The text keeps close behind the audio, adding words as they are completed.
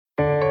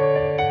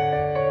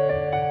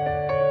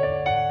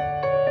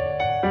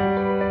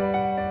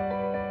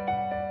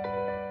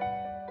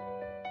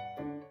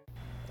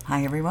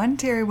everyone.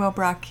 Terry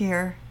Wellbrock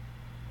here.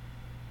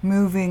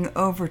 Moving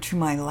over to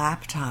my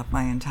laptop,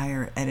 my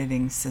entire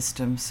editing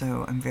system,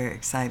 so I'm very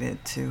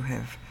excited to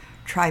have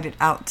tried it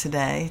out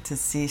today to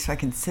see so I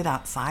can sit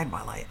outside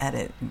while I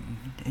edit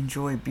and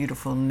enjoy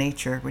beautiful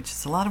nature, which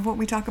is a lot of what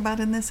we talk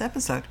about in this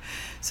episode.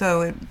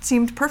 So it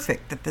seemed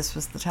perfect that this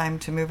was the time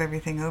to move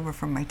everything over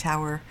from my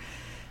tower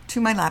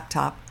to my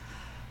laptop.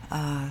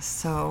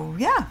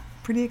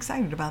 Pretty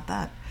excited about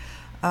that.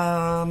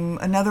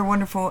 Another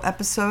wonderful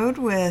episode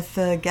with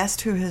a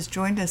guest who has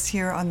joined us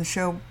here on the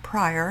show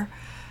prior,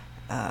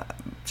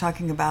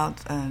 talking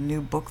about a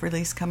new book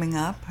release coming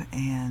up,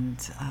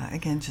 and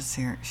again, just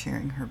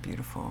sharing her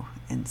beautiful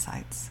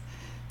insights.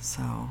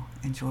 So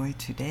enjoy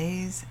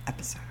today's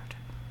episode.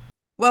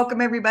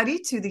 Welcome, everybody,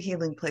 to the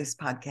Healing Place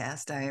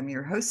podcast. I am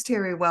your host,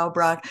 Terry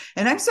Wellbrock,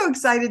 and I'm so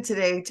excited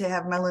today to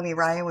have Melanie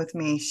Ryan with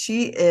me.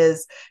 She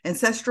is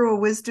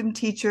ancestral wisdom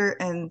teacher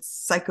and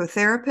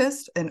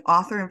psychotherapist, and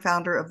author and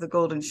founder of the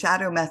Golden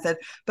Shadow Method,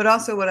 but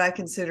also what I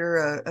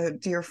consider a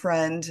dear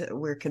friend.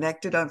 We're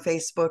connected on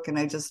Facebook, and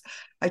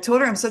I told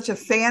her I'm such a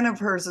fan of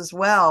hers as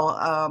well,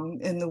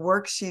 in the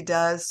work she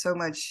does, so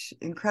much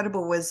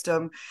incredible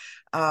wisdom.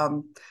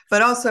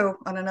 But also,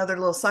 on another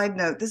little side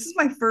note, this is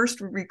my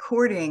first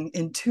recording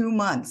in 2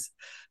 months.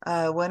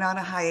 Went on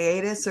a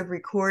hiatus of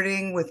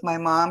recording with my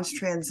mom's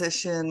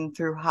transition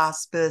through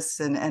hospice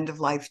and end of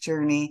life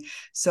journey.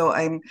 So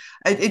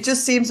it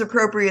just seems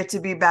appropriate to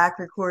be back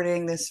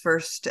recording this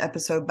first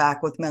episode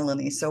back with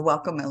Melanie. So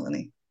welcome,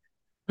 Melanie.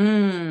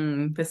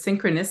 The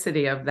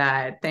synchronicity of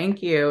that.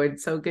 Thank you.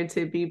 It's so good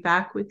to be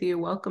back with you.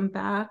 Welcome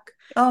back.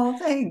 Oh,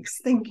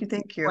 thanks. Thank you.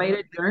 Thank you. Quite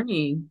a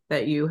journey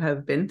that you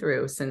have been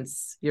through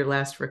since your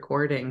last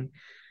recording,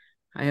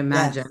 I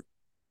imagine.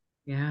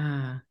 Yes.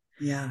 Yeah.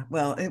 Yeah.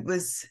 Well,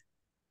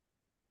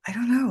 I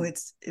don't know.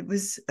 It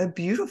was a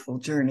beautiful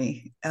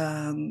journey.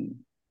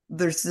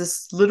 There's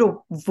this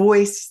little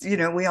voice,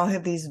 we all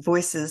have these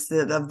voices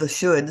that of the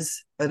shoulds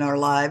in our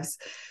lives,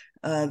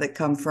 that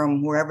come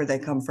from wherever they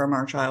come from,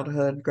 our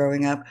childhood,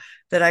 growing up,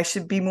 that I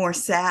should be more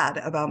sad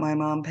about my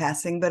mom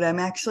passing, but I'm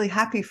actually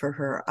happy for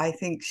her. I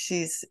think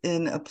she's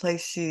in a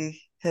place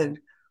she had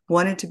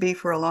wanted to be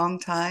for a long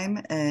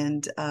time,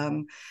 and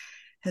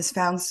has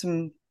found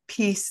some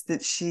peace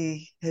that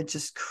she had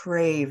just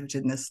craved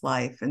in this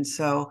life. And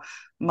so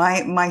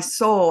my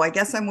soul, I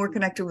guess I'm more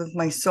connected with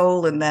my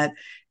soul in that,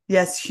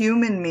 yes,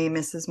 human me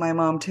misses my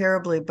mom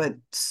terribly, but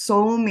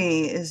soul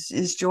me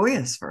is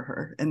joyous for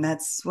her. And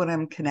that's what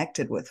I'm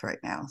connected with right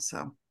now.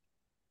 So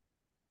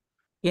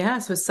Yeah.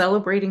 So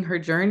celebrating her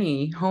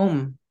journey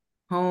home,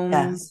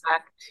 yes.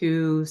 back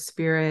to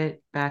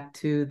spirit, back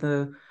to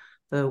the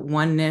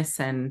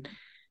oneness, and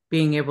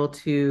being able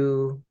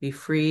to be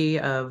free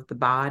of the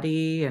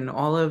body and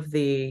all of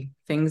the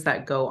things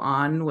that go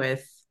on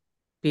with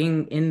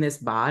being in this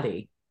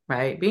body,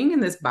 right? Being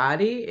in this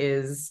body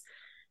is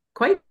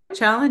quite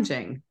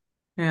challenging,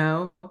 you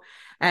know?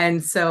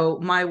 And so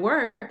my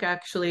work,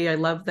 actually, I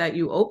love that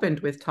you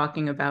opened with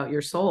talking about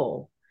your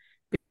soul,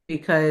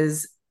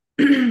 because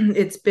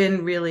it's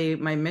been really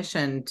my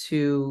mission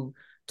to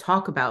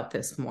talk about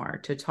this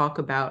more, to talk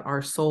about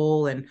our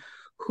soul and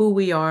who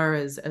we are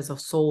as a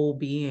soul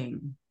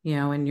being,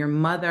 and your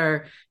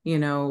mother,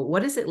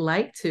 what is it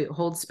like to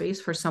hold space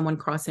for someone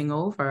crossing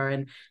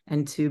over,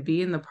 and to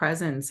be in the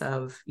presence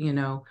of,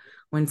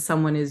 when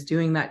someone is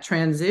doing that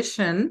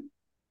transition,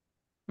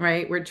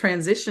 right? We're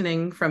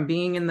transitioning from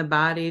being in the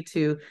body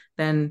to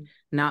then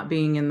not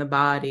being in the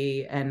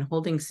body, and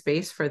holding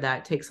space for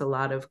that takes a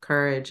lot of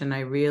courage. And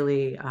I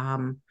really,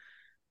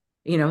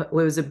 it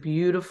was a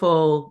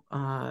beautiful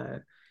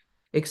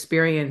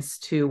experience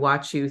to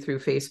watch you through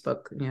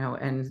Facebook,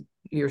 and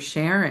your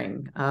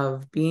sharing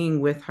of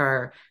being with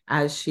her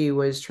as she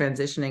was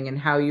transitioning, and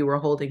how you were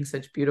holding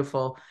such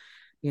beautiful,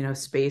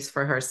 space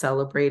for her,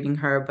 celebrating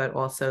her, but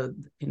also,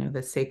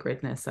 the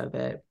sacredness of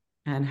it,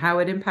 and how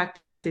it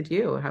impacted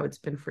you, how it's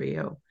been for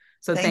you.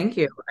 So Thank thank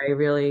you. I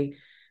really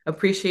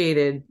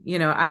appreciated,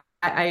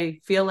 I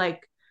feel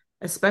like,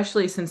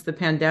 especially since the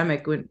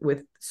pandemic,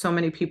 with so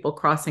many people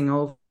crossing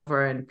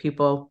over, and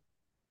people,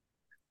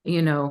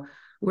 you know,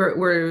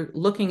 we're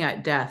looking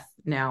at death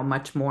now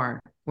much more.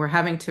 We're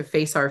having to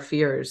face our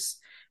fears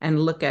and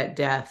look at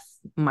death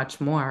much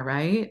more,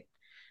 right?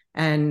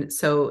 And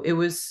so it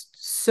was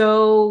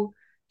so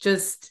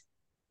just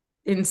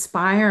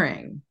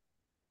inspiring,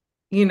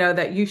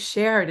 that you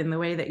shared in the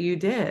way that you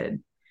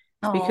did,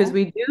 because you.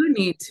 we do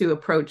need to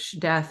approach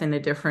death in a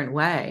different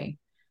way,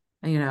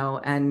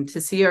 and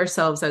to see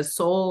ourselves as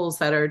souls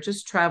that are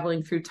just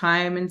traveling through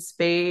time and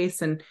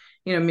space. And,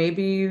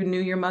 maybe you knew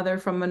your mother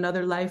from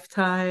another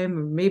lifetime,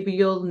 or maybe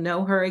you'll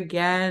know her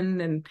again.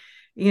 And,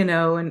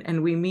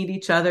 and we meet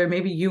each other.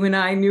 Maybe you and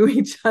I knew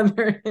each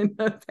other in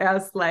a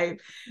past life,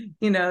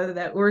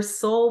 that we're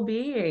soul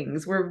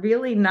beings. We're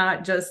really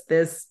not just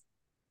this.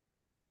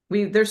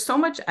 There's so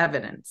much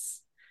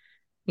evidence,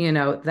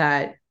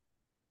 that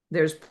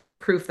there's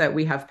proof that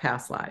we have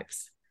past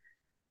lives,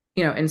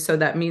 and so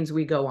that means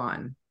we go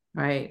on,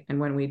 right?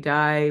 And when we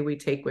die, we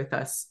take with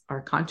us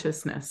our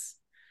consciousness.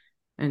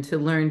 and to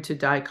learn to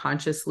die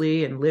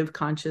consciously and live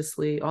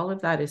consciously. All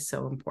of that is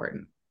so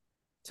important.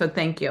 So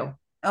thank you.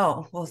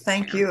 Oh, well,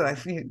 thank you.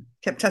 You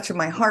kept touching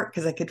my heart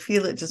because I could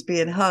feel it just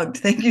being hugged.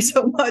 Thank you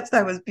so much.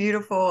 That was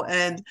beautiful.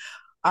 And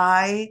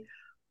I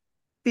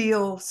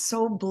feel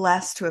so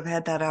blessed to have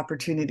had that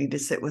opportunity to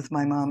sit with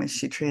my mom as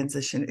she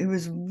transitioned. It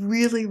was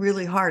really,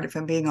 really hard, if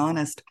I'm being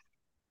honest,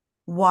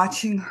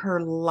 watching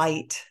her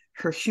light,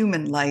 her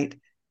human light,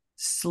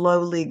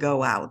 slowly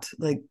go out,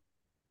 like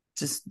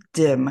just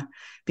dim,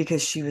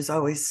 because she was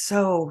always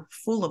so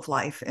full of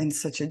life and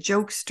such a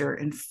jokester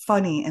and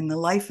funny and the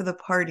life of the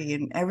party,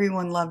 and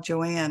everyone loved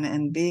Joanne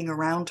and being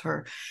around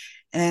her.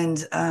 And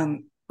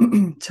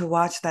to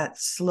watch that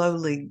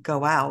slowly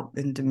go out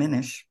and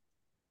diminish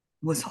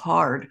was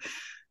hard.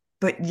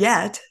 But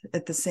yet,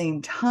 at the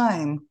same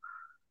time,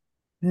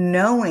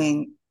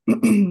 knowing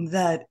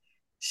that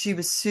she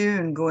was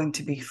soon going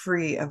to be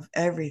free of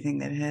everything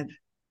that had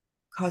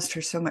caused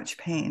her so much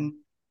pain.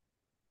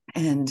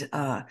 And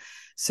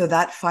so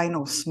that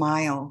final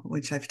smile,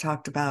 which I've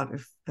talked about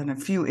in a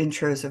few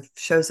intros of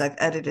shows I've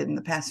edited in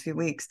the past few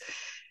weeks,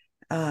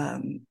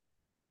 um,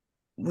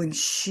 when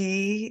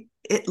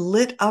it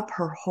lit up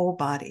her whole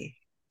body.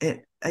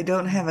 I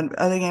don't have an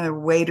other kind of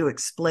way to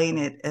explain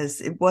it,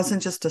 as it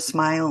wasn't just a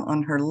smile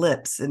on her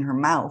lips and her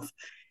mouth.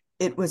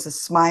 It was a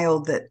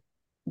smile that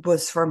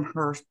was from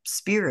her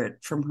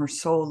spirit, from her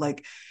soul.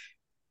 Like,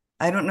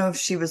 I don't know if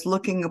she was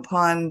looking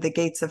upon the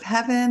gates of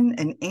heaven,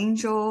 an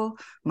angel,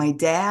 my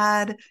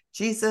dad,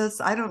 Jesus.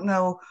 I don't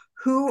know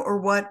who or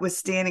what was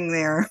standing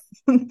there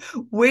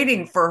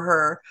waiting for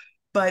her,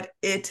 but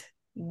it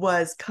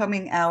was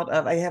coming out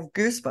of, I have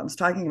goosebumps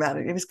talking about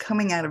it. It was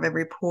coming out of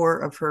every pore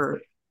of her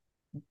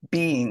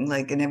being,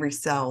 like in every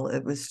cell.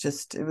 It was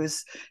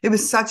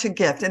such a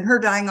gift. And her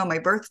dying on my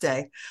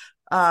birthday,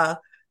 uh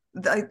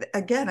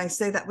again, I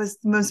say that was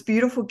the most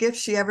beautiful gift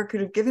she ever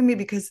could have given me,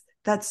 because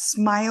that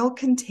smile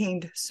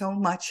contained so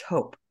much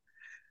hope.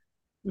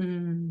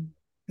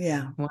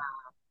 Yeah. Wow,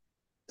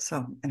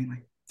 So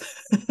anyway,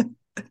 that's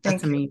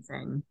thank you.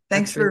 amazing.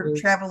 Thanks That's for really,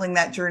 traveling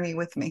that journey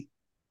with me.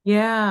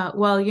 yeah.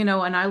 Well,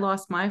 and I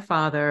lost my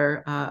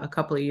father a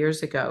couple of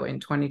years ago in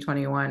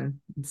 2021,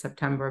 in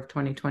September of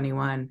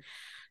 2021.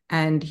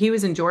 And he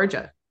was in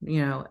Georgia,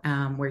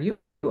 where you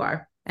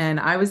are. And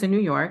I was in New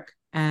York,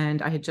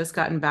 and I had just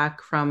gotten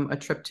back from a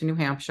trip to New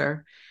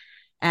Hampshire.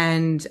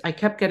 And I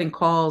kept getting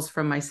calls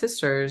from my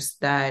sisters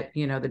that,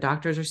 the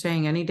doctors are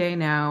saying any day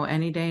now,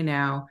 any day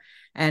now.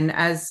 And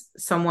as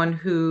someone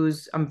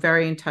I'm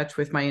very in touch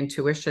with my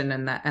intuition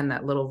and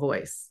that little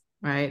voice,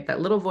 right?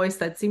 That little voice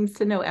that seems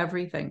to know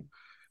everything.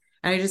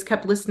 And I just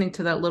kept listening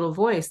to that little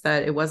voice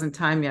that it wasn't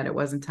time yet. It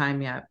wasn't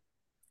time yet.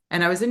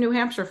 And I was in New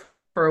Hampshire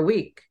for a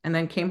week, and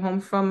then came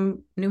home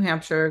from New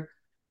Hampshire,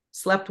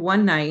 slept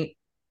one night,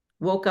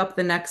 woke up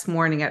the next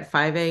morning at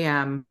 5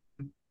 a.m.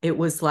 It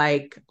was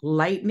like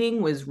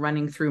lightning was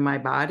running through my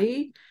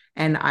body.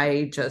 And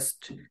I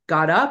just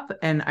got up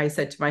and I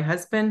said to my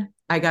husband,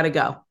 I got to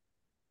go.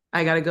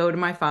 I got to go to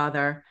my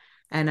father.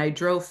 And I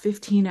drove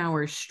 15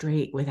 hours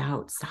straight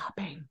without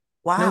stopping.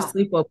 No Wow.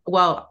 sleep.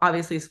 Well,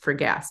 obviously it's for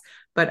gas,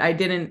 but I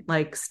didn't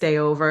like stay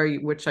over,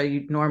 which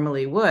I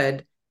normally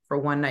would, for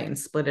one night and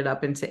split it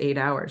up into 8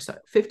 hours. So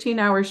 15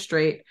 hours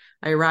straight.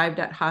 I arrived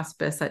at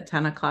hospice at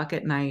 10 o'clock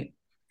at night,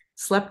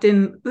 slept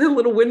in the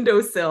little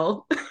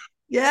windowsill.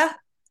 Yeah.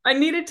 I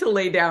needed to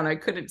lay down. I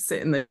couldn't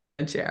sit in the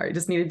chair. I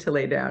just needed to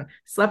lay down.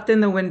 Slept in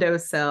the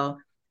windowsill.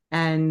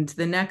 And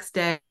the next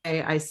day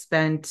I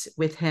spent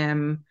with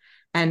him.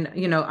 And,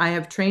 I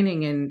have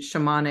training in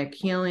shamanic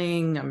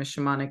healing. I'm a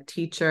shamanic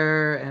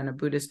teacher and a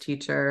Buddhist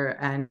teacher.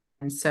 And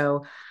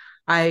so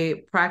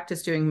I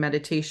practice doing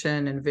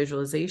meditation and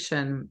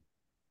visualization.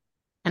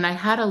 And I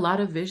had a lot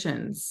of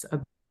visions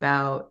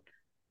about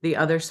the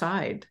other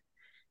side.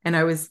 And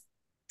I was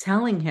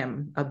telling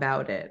him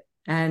about it.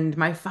 And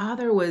my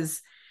father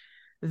was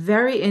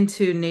very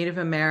into Native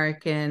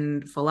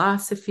American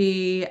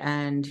philosophy,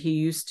 and he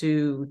used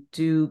to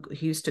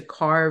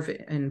carve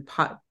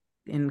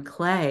in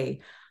clay,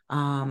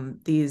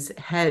 these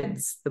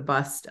heads, the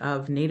bust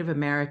of Native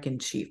American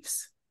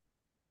chiefs.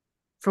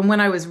 From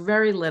when I was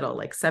very little,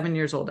 like 7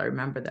 years old, I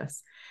remember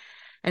this.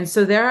 And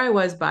so there I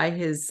was by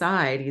his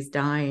side, he's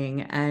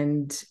dying,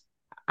 and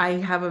I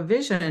have a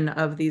vision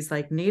of these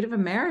like Native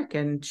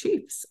American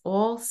chiefs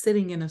all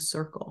sitting in a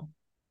circle,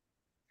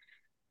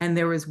 and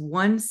there was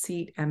one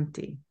seat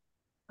empty.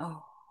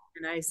 Oh,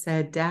 And I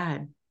said,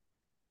 Dad,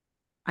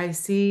 I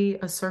see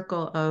a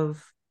circle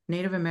of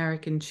Native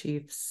American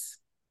chiefs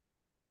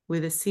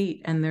with a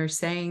seat, and they're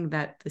saying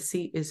that the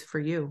seat is for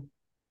you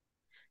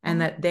and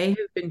oh, that they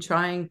have been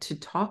trying to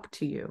talk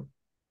to you.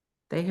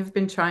 They have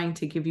been trying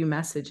to give you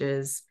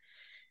messages,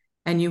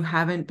 and you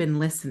haven't been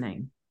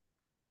listening.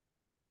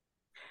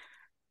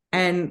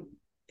 And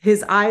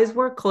his eyes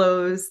were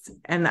closed,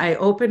 and I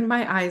opened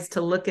my eyes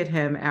to look at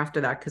him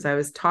after that, because I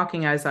was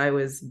talking as I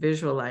was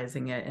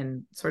visualizing it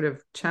and sort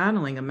of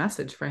channeling a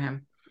message for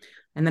him.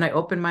 And then I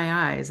opened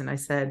my eyes and I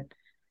said,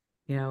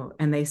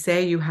 and they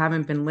say you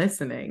haven't been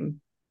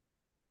listening.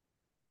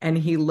 And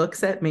he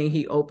looks at me,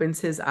 he opens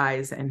his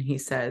eyes and he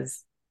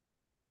says,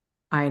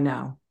 I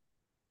know.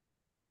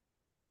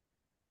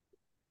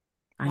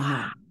 I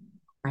Wow. know.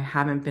 I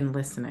haven't been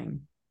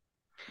listening.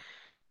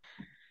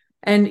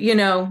 And, you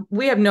know,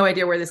 we have no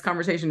idea where this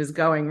conversation is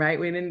going, right?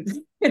 We didn't.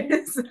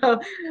 So,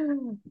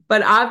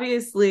 but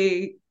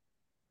obviously,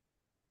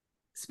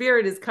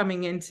 Spirit is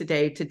coming in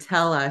today to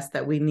tell us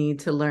that we need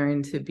to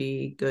learn to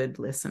be good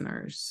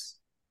listeners.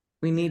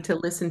 We Yeah. need to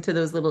listen to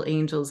those little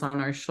angels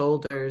on our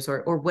shoulders,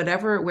 or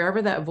whatever,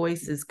 wherever that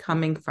voice is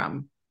coming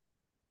from.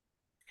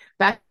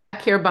 Back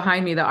here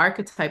behind me, the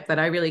archetype that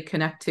I really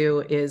connect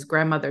to is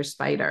Grandmother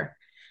Spider.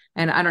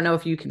 And I don't know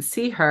if you can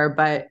see her,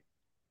 but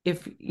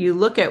if you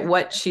look at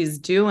what she's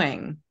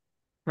doing,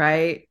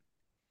 right?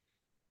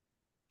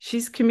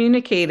 She's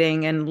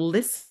communicating and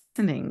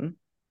listening,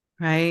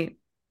 right,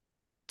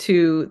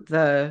 to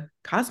the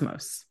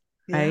cosmos,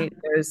 Yeah. right?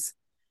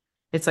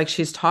 It's like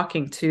she's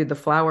talking to the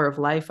flower of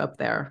life up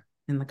there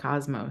in the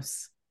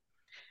cosmos.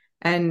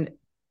 And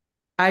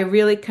I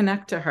really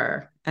connect to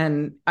her.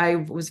 And I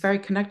was very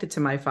connected to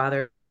my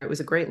father. It was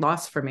a great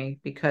loss for me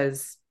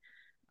because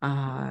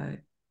uh,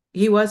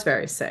 he was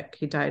very sick.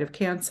 He died of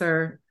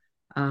cancer.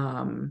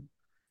 Um,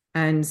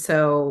 and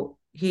so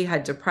he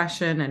had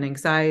depression and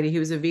anxiety. He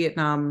was a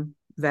Vietnam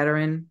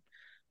veteran.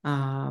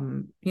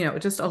 You know,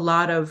 just a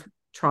lot of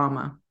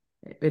trauma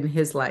in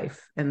his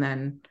life. And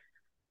then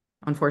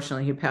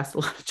unfortunately, he passed a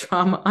lot of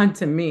trauma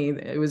onto me.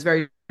 It was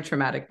very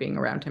traumatic being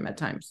around him at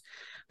times.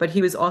 But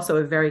he was also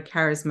a very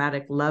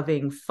charismatic,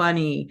 loving,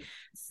 funny,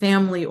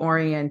 family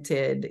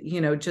oriented,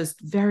 you know, just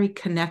very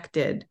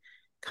connected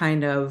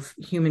kind of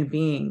human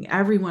being.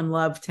 Everyone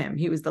loved him.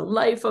 He was the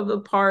life of the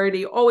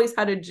party, always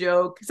had a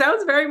joke.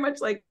 Sounds very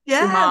much like your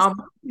Yes.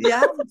 mom.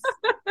 Yes.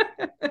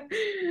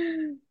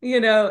 You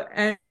know,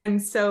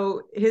 and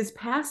so his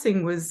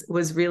passing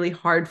was really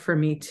hard for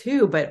me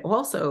too, but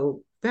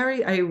also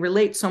very, I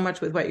relate so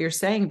much with what you're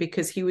saying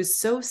because he was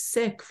so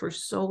sick for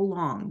so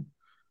long.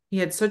 He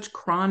had such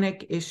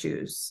chronic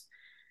issues,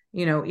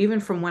 you know,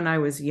 even from when I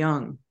was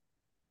young.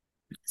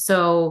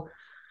 So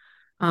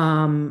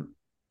um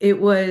it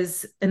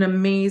was an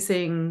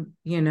amazing,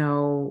 you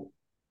know,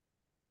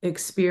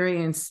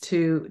 experience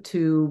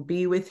to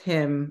be with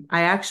him.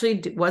 I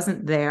actually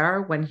wasn't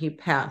there when he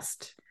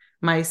passed.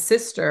 My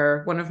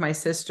sister, one of my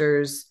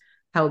sisters,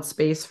 held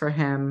space for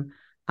him.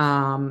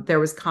 There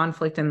was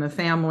conflict in the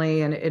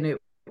family, and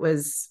it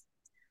was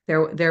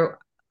there.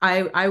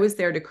 I was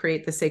there to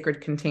create the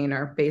sacred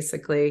container.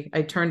 Basically,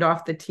 I turned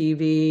off the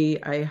TV.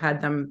 I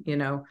had them, you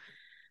know.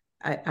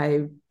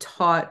 I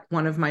taught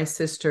one of my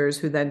sisters,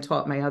 who then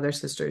taught my other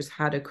sisters,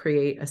 how to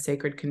create a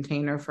sacred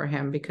container for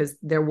him because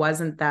there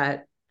wasn't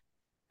that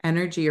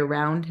energy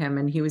around him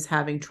and he was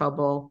having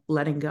trouble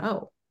letting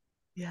go.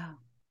 Yeah.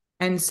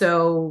 And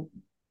so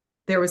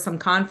there was some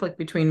conflict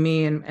between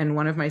me and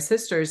one of my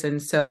sisters.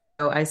 And so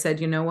I said,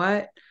 you know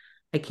what?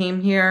 I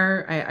came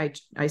here.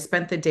 I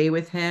spent the day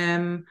with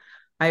him.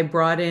 I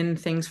brought in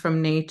things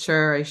from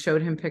nature. I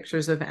showed him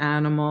pictures of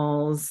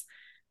animals.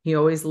 He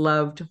always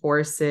loved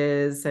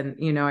horses. And,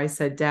 you know, I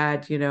said,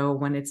 Dad, you know,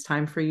 when it's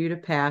time for you to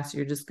pass,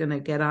 you're just going to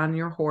get on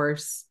your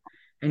horse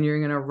and you're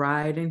going to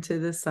ride into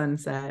the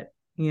sunset,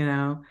 you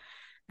know?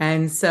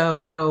 And so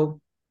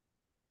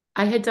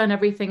I had done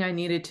everything I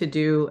needed to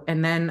do,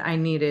 and then I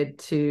needed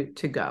to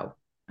go.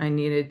 I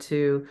needed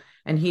to,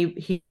 and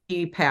he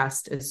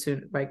passed as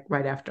soon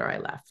right after I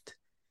left.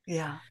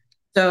 Yeah.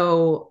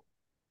 So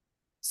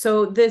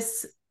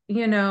this,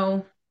 you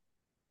know,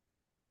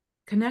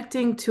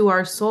 connecting to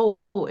our soul.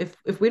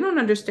 If we don't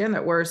understand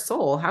that we're a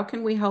soul, how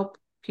can we help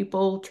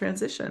people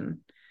transition?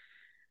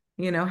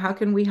 You know, how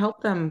can we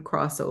help them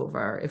cross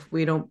over if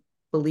we don't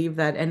believe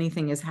that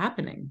anything is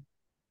happening?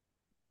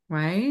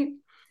 Right?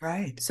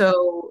 Right.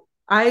 So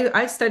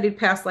I studied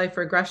past life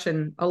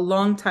regression a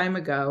long time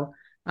ago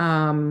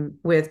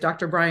with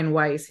Dr. Brian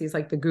Weiss. He's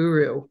like the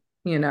guru.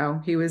 You know,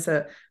 he was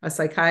a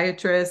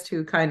psychiatrist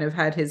who kind of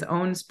had his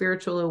own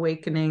spiritual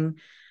awakening.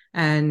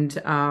 And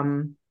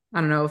I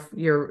don't know if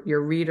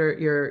your reader,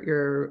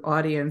 your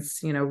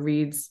audience, you know,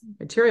 reads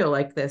material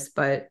like this,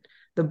 but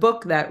the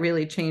book that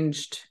really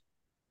changed,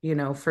 you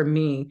know, for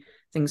me,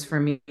 things for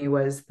me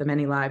was The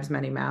Many Lives,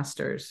 Many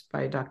Masters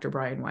by Dr.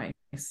 Brian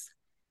Weiss.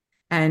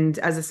 And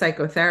as a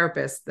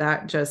psychotherapist,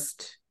 that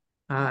just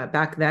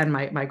back then,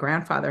 my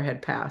grandfather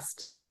had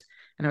passed,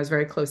 and I was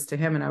very close to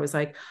him. And I was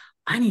like,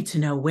 I need to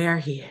know where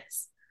he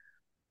is.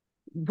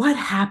 What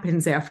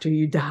happens after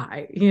you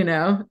die? You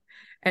know.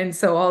 And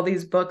so all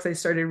these books, I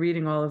started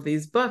reading all of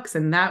these books,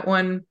 and that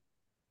one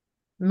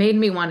made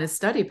me want to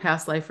study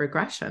past life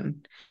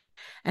regression.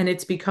 And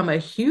it's become a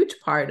huge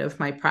part of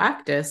my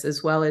practice,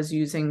 as well as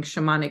using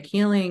shamanic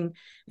healing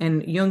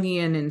and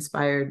Jungian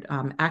inspired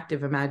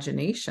active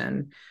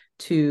imagination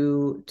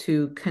to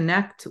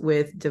connect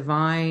with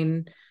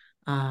divine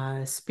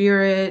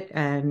spirit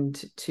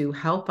and to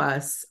help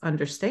us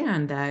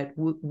understand that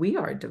we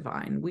are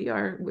divine.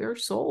 We're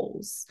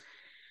souls,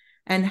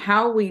 and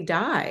how we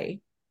die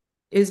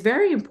is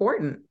very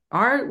important.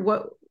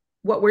 What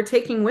we're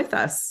taking with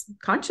us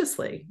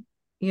consciously,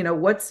 you know,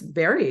 what's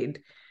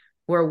buried.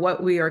 or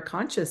what we are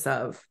conscious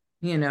of,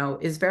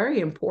 is very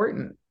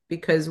important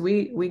because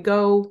we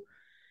go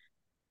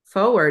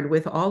forward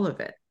with all of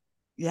it.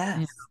 you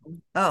Yes. know.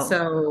 Oh,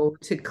 So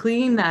to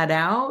clean that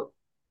out,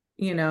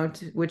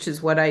 which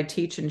is what I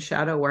teach in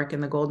shadow work in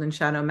the Golden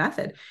Shadow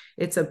Method,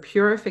 it's a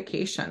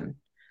purification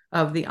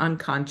of the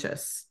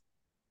unconscious,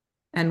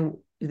 and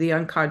the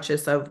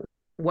unconscious of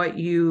what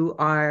you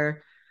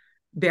are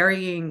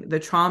burying, the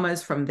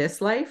traumas from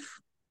this life.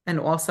 And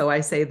also,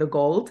 I say the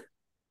gold,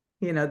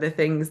 the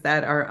things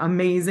that are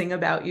amazing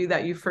about you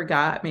that you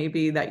forgot,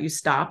 maybe that you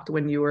stopped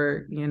when you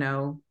were,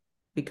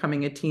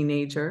 becoming a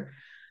teenager.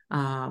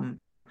 Um,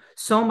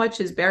 so much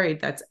is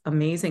buried that's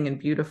amazing and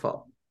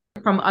beautiful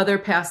from other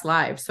past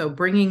lives. So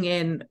bringing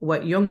in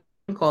what Jung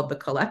called the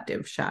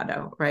collective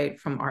shadow, right?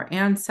 From our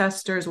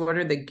ancestors, what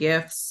are the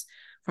gifts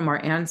from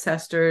our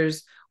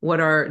ancestors? What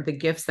are the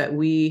gifts that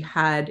we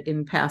had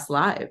in past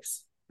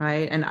lives,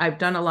 right? And I've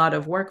done a lot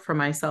of work for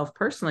myself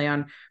personally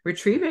on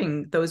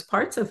retrieving those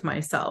parts of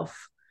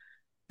myself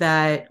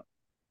that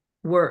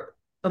were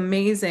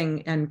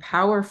amazing and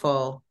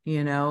powerful,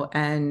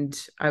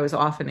 and I was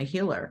often a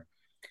healer.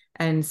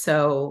 And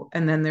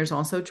then there's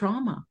also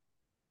trauma.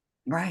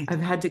 right.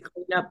 I've had to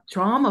clean up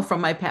trauma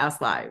from my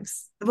past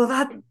lives. Well,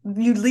 that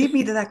you lead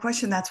me to that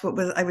question. That's what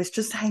was I was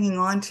just hanging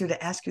on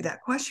to ask you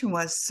that question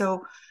was.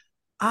 So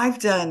I've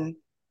done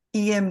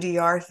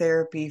EMDR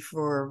therapy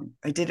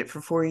I did it for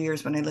 4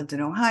 years when I lived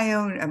in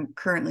Ohio. I'm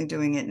currently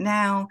doing it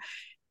now.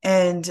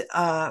 And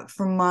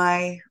from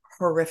my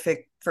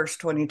horrific first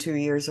 22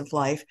 years of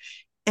life.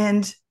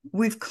 And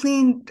we've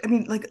cleaned, I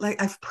mean, like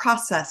I've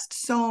processed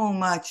so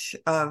much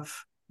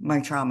of my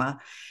trauma.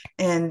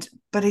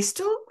 But I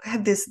still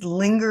have this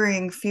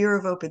lingering fear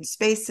of open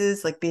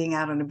spaces, like being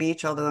out on a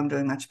beach, although I'm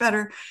doing much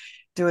better,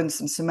 doing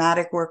some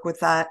somatic work with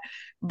that.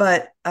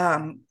 But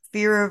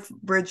fear of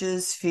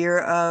bridges, fear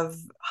of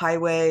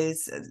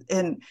highways.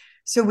 And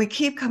so we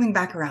keep coming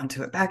back around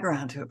to it, back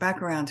around to it,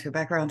 back around to it,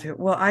 back around to it.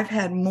 Well, I've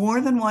had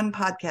more than one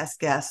podcast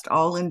guest,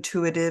 all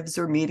intuitives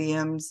or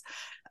mediums,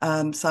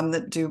 some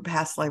that do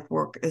past life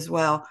work as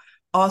well,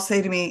 all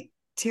say to me,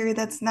 Terry,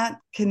 that's not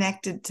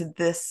connected to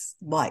this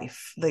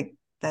life. Like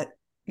that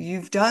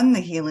you've done the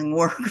healing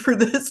work for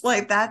this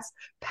life. That's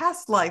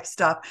past life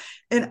stuff.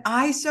 And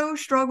I so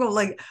struggle.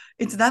 Like,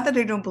 it's not that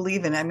I don't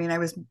believe in it. I mean, I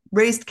was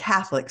raised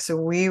Catholic, so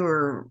we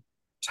were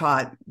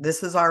taught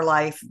this is our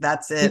life,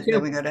 that's Me it, then too.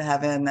 we go to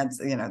heaven,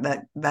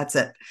 that's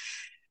it.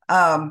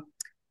 um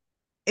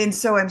and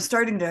so I'm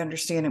starting to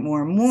understand it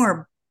more and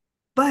more,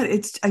 but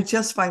I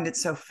just find it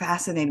so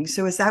fascinating.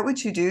 So is that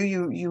what you do?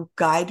 You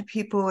guide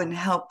people and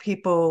help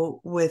people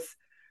with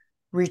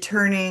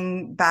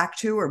returning back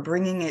to or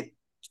bringing it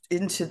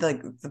into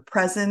the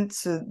present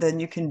so then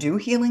you can do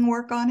healing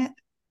work on it?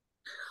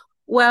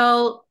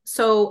 Well,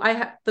 so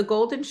the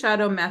Golden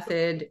Shadow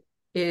Method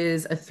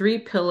is a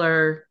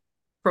 3-pillar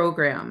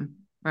program,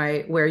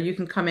 right? Where you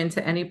can come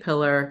into any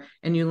pillar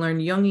and you learn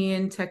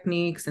Jungian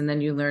techniques, and then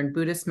you learn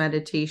Buddhist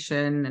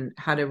meditation and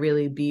how to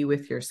really be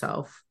with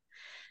yourself.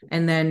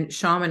 And then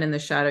Shaman in the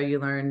Shadow, you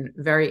learn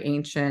very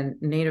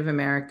ancient Native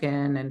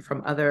American and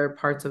from other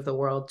parts of the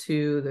world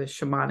too, the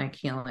shamanic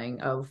healing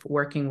of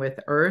working with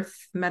earth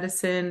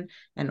medicine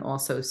and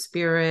also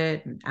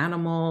spirit and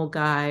animal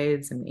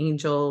guides and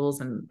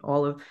angels and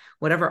all of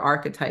whatever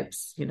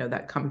archetypes,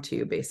 that come to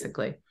you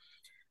basically.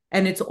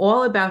 And it's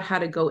all about how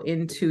to go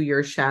into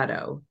your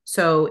shadow.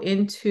 So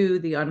into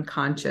the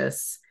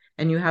unconscious.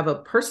 And you have a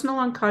personal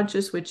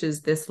unconscious, which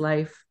is this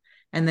life.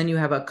 And then you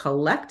have a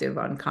collective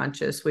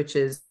unconscious, which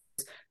is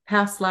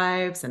past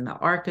lives and the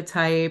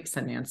archetypes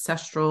and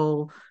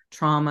ancestral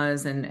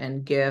traumas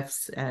and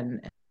gifts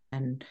and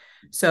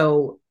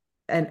so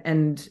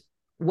and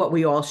what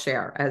we all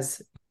share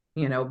as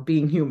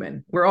being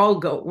human. We're all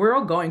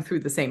going through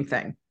the same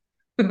thing.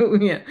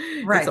 Yeah,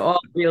 it's Right. all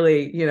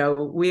really,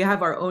 we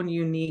have our own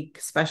unique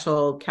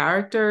special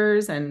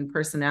characters and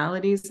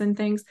personalities and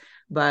things,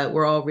 but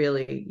we're all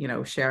really,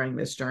 sharing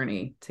this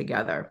journey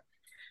together.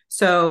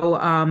 So,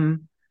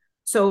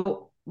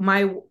 so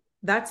my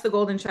that's the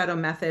Golden Shadow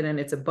Method, and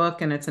it's a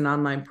book and it's an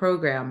online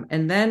program.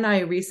 And then I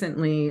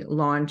recently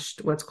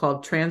launched what's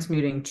called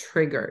Transmuting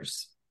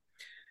Triggers.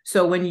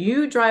 So when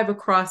you drive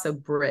across a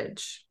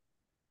bridge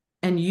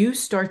and you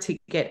start to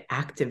get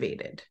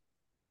activated,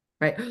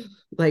 right?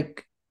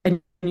 Like,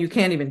 and you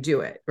can't even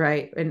do it,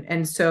 right?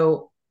 And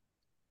so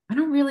I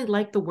don't really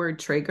like the word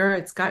trigger.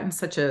 It's gotten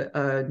such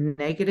a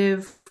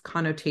negative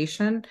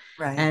connotation.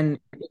 Right. And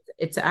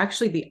it's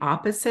actually the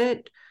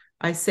opposite.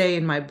 I say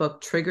in my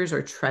book, triggers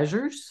are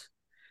treasures,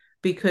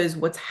 because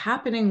what's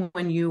happening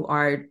when you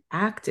are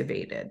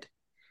activated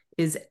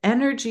is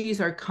energies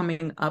are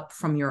coming up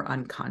from your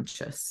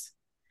unconscious.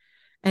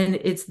 And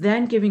it's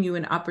then giving you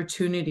an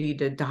opportunity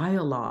to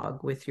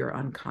dialogue with your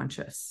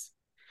unconscious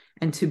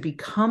and to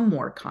become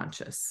more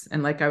conscious.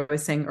 And like I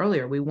was saying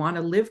earlier, we want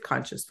to live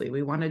consciously.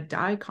 We want to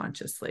die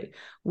consciously.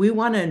 We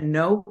want to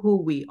know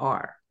who we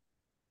are,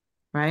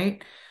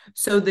 right?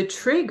 So the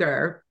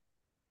trigger,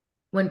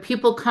 when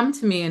people come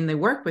to me and they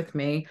work with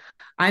me,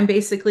 I'm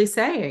basically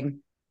saying,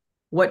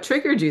 what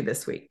triggered you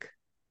this week?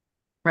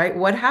 right?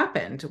 What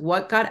happened?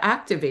 What got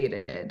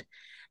activated?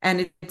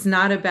 And it's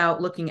not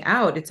about looking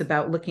out, it's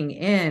about looking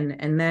in.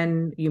 And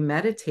then you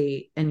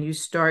meditate and you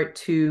start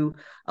to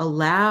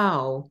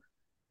allow,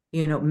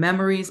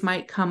 memories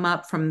might come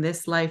up from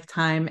this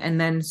lifetime.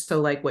 And then, so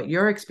like what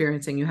you're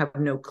experiencing, you have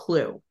no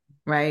clue,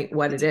 right?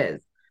 What it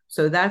is.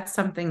 So that's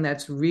something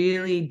that's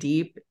really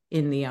deep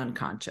in the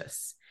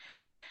unconscious.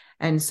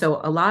 And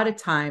so a lot of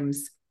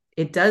times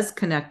it does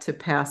connect to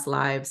past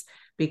lives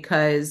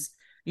because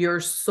your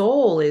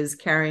soul is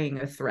carrying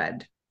a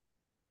thread.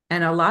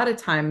 And a lot of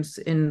times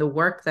in the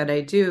work that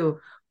I do,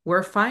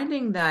 we're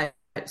finding that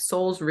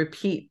souls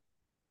repeat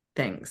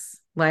things.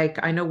 Like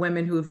I know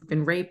women who have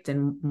been raped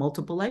in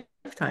multiple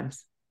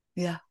lifetimes.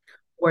 Yeah.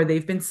 Or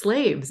they've been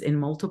slaves in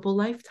multiple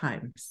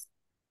lifetimes.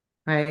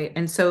 Right.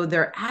 And so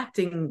they're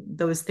acting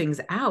those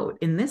things out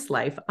in this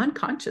life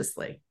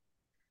unconsciously.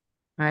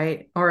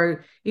 Right.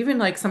 Or even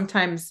like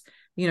sometimes,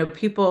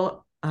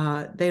 people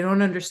they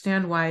don't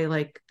understand why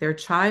like their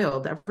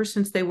child, ever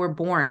since they were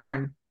born,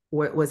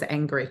 was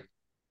angry.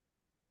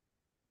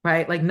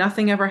 Right. Like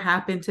nothing ever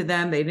happened to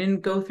them. They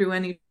didn't go through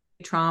any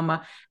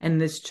trauma. And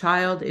this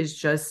child is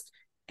just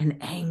an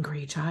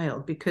angry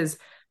child because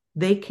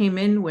they came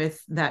in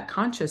with that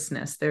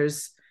consciousness.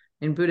 There's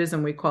in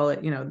Buddhism, we call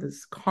it,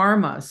 this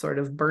karma sort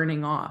of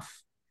burning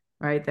off,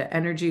 right? The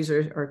energies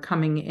are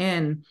coming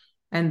in,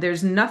 and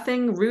there's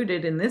nothing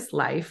rooted in this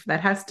life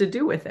that has to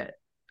do with it.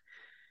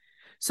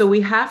 So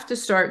we have to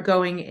start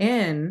going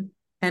in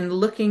and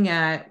looking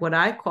at what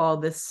I call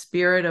the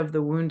spirit of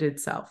the wounded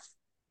self.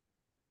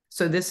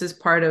 So this is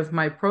part of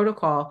my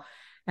protocol.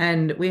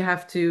 And we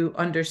have to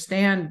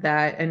understand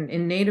that, and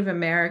in Native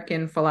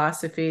American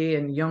philosophy,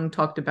 and Jung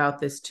talked about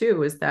this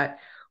too, is that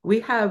we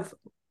have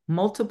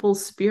multiple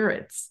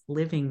spirits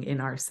living in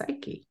our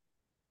psyche.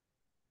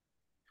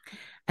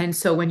 And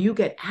so when you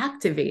get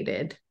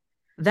activated,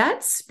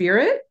 that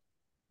spirit,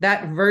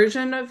 that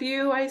version of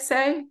you, I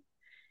say,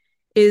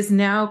 is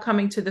now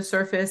coming to the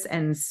surface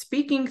and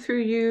speaking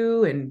through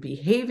you and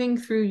behaving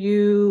through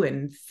you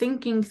and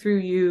thinking through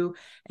you.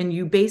 And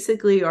you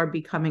basically are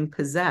becoming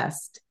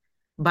possessed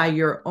by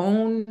your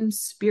own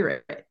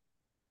spirit,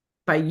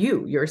 by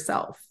you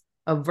yourself,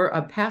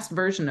 a past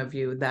version of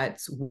you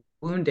that's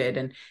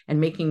wounded and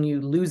making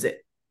you lose it.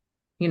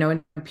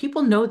 And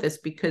people know this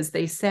because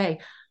they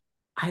say,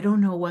 I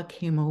don't know what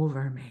came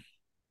over me.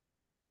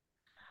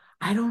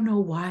 I don't know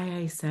why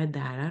I said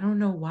that. I don't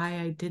know why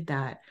I did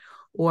that.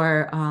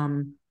 Or,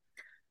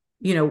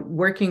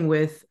 working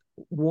with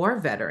war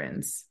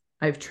veterans,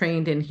 I've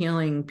trained in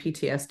healing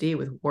PTSD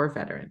with war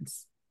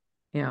veterans.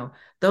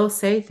 They'll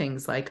say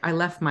things like, I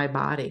left my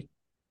body.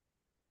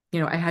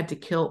 I had to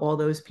kill all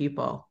those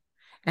people.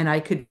 And I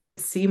could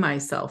see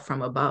myself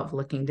from above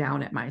looking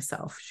down at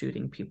myself,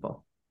 shooting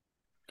people.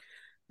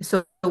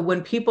 So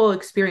when people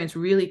experience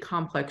really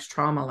complex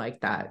trauma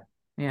like that,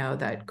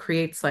 that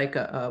creates like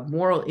a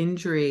moral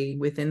injury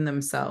within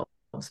themselves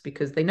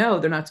because they know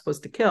they're not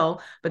supposed to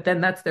kill, but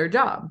then that's their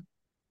job.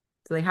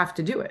 So they have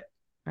to do it.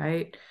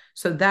 Right.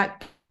 So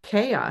that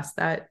chaos,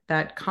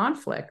 that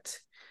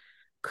conflict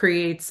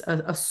creates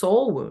a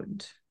soul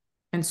wound.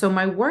 And so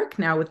my work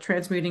now with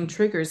transmuting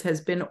triggers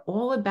has been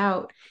all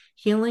about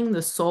healing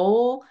the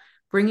soul,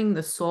 bringing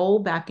the soul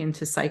back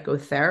into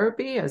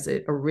psychotherapy as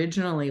it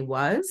originally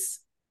was.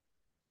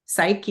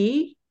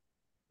 Psyche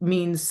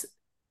means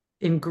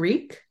in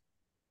Greek,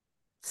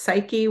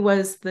 Psyche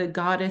was the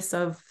goddess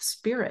of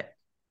spirit,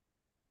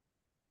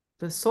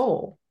 the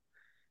soul.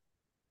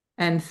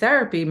 And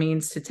therapy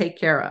means to take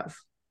care of.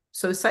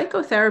 So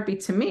psychotherapy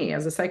to me,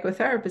 as a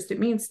psychotherapist, it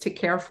means to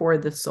care for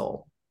the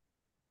soul.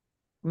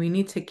 We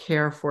need to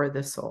care for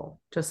the soul,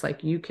 just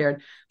like you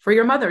cared for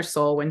your mother's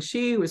soul when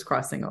she was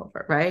crossing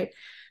over, right?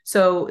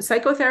 So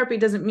psychotherapy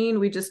doesn't mean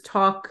we just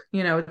talk,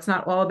 it's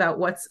not all about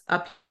what's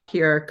up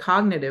here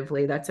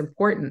cognitively. That's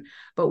important.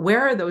 But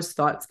where are those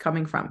thoughts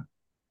coming from?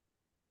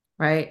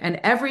 Right. And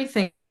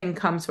everything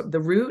comes from the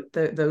root,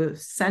 the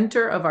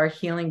center of our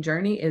healing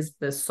journey is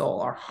the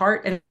soul, our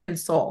heart and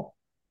soul.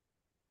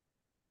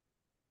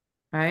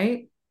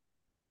 Right.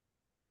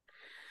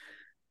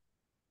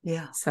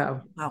 Yeah.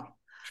 So, Well,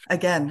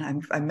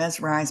 again, I'm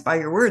mesmerized by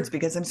your words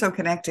because I'm so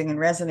connecting and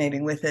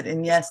resonating with it.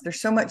 And yes, there's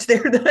so much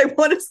there that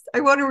I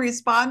want to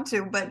respond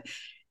to, but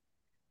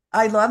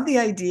I love the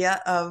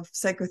idea of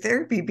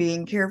psychotherapy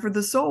being care for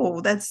the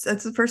soul. That's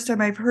the first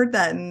time I've heard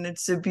that, and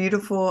it's a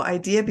beautiful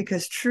idea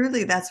because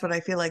truly that's what I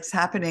feel like is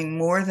happening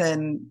more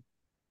than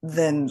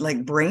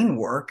like brain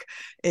work.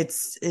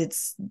 It's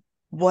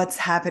what's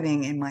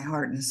happening in my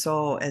heart and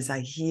soul as I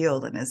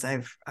healed and as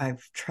I've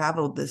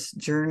traveled this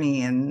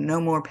journey, and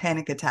no more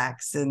panic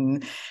attacks,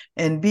 and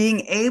being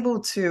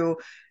able to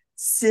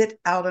sit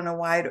out on a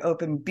wide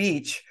open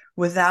beach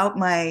without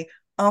my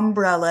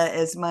umbrella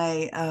as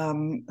my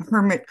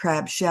hermit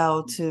crab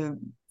shell to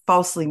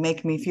falsely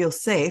make me feel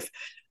safe,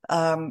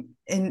 and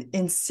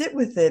sit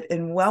with it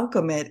and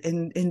welcome it,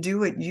 and do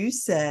what you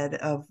said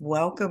of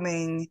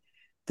welcoming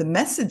the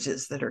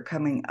messages that are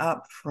coming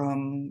up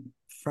from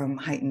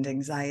heightened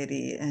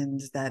anxiety and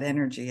that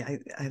energy.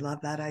 I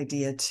love that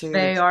idea too.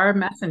 they are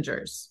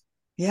messengers.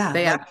 Yeah,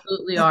 They like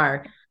absolutely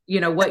are. You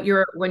know, what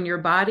your when your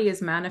body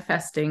is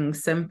manifesting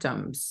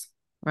symptoms,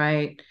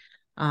 right?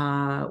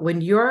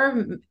 When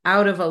you're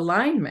out of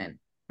alignment,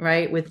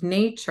 right, with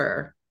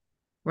nature,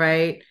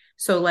 right?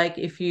 So like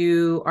if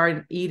you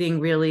are eating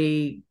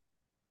really,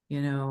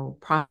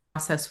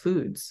 processed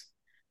foods,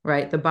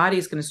 right? The body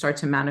is going to start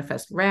to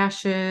manifest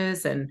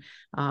rashes and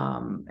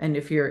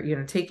if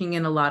you're, taking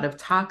in a lot of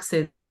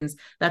toxins,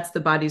 that's the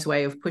body's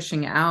way of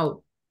pushing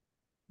out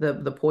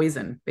the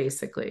poison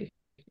basically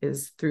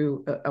is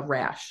through a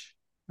rash,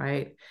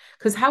 right?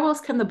 Because how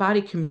else can the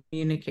body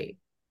communicate?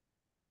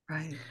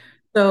 right.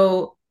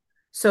 So,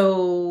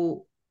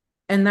 so,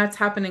 and that's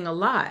happening a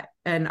lot.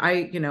 And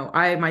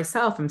I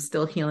myself am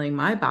still healing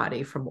my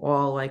body from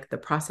all like the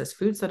processed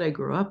foods that I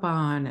grew up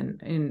on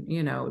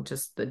and,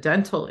 just the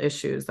dental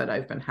issues that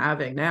I've been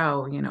having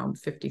now, I'm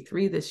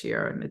 53 this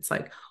year and it's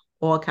like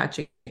all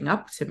catching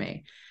up to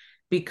me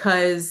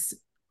because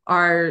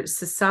our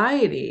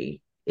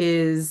society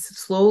is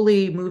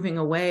slowly moving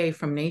away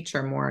from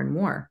nature more and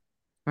more,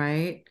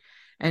 right?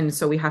 And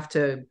so we have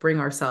to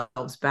bring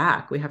ourselves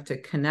back. We have to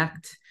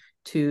connect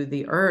to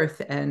the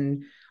earth.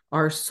 And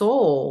our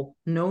soul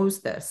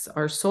knows this.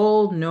 Our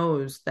soul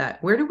knows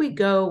that where do we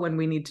go when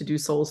we need to do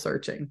soul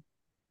searching?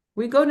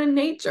 We go to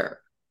nature.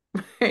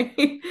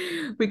 Right?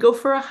 We go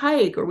for a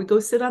hike or we go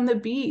sit on the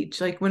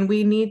beach. Like when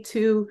we need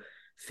to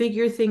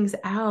figure things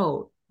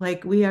out,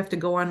 like we have to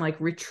go on like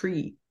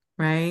retreat,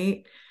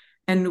 right?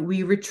 And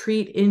we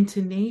retreat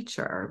into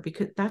nature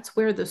because that's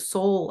where the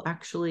soul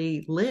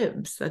actually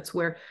lives. That's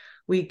where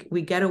we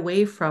get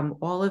away from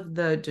all of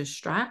the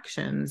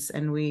distractions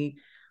and we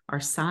are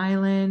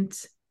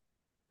silent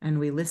and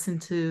we listen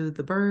to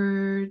the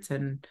birds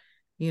and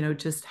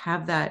just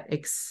have that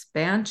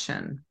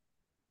expansion.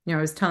 I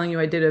was telling you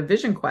I did a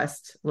vision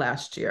quest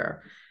last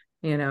year,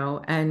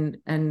 and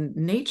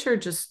nature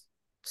just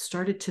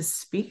started to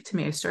speak to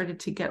me. I started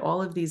to get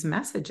all of these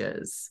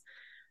messages,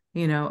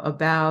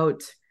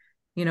 about,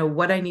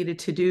 what I needed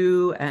to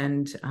do.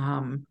 And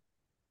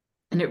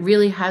it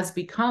really has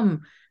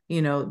become,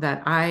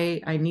 that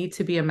I need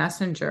to be a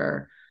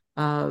messenger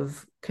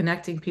of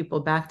connecting people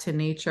back to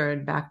nature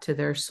and back to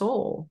their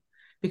soul.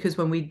 Because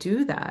when we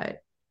do that,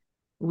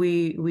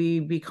 we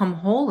become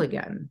whole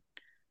again.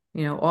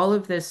 All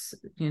of this,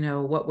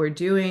 what we're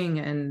doing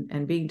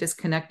and being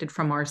disconnected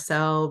from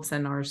ourselves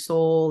and our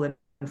soul and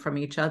from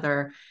each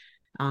other,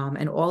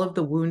 and all of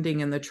the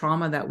wounding and the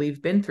trauma that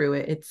we've been through,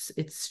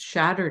 it's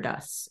shattered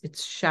us.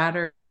 It's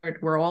shattered.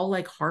 We're all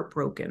like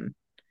heartbroken.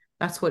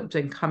 That's what's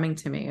been coming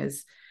to me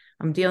is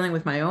I'm dealing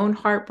with my own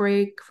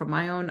heartbreak from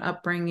my own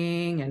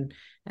upbringing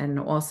and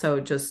also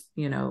just,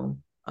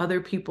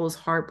 other people's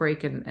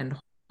heartbreak and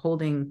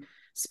holding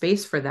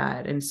space for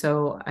that. And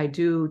so I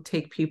do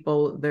take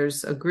people,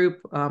 there's a group,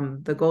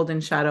 the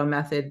Golden Shadow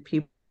Method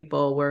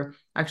people, we're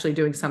actually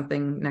doing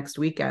something next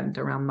weekend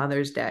around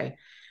Mother's Day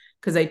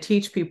because I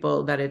teach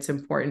people that it's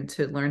important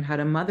to learn how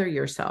to mother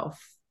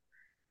yourself,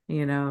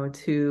 to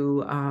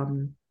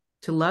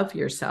love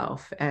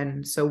yourself.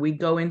 And so we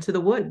go into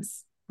the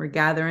woods. We're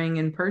gathering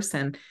in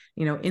person,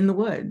 in the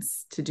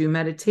woods to do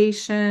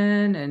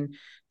meditation and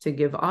to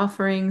give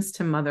offerings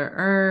to Mother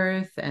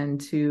Earth and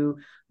to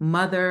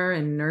mother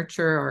and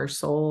nurture our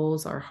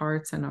souls, our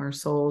hearts and our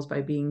souls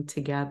by being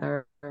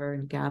together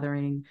and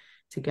gathering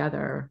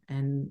together.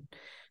 And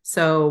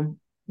so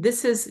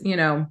this is,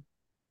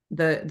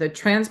 the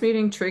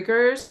transmuting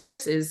triggers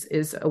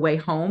is a way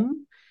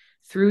home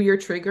through your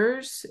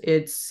triggers.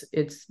 It's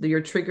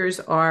your triggers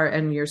are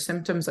and your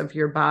symptoms of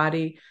your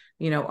body,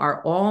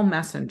 are all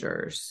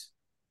messengers.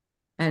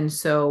 And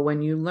so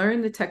when you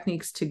learn the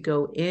techniques to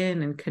go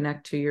in and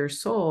connect to your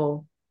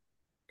soul,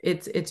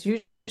 it's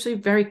usually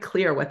very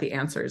clear what the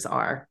answers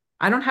are.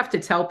 I don't have to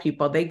tell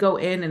people. They go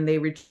in and they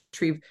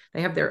retrieve,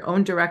 they have their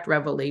own direct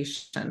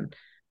revelation.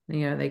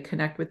 They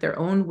connect with their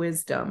own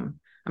wisdom.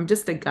 I'm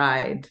just a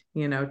guide,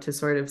 to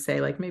sort of say,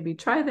 like, maybe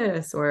try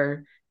this,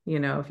 or,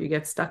 if you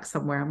get stuck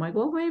somewhere, I'm like,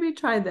 well, maybe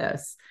try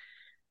this,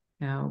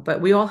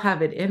 but we all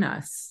have it in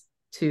us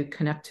to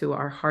connect to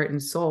our heart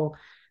and soul.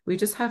 We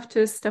just have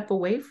to step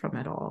away from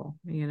it all,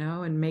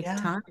 and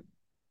Yeah,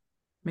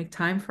 make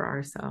time for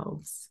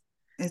ourselves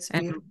it's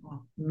and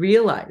beautiful.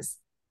 realize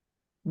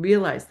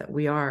that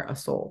we are a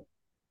soul.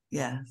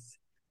 Yes.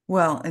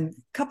 Well, and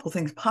a couple of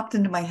things popped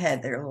into my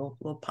head. There are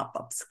little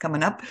pop-ups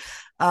coming up.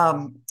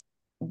 Um,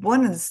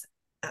 One is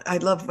I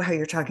love how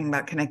you're talking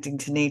about connecting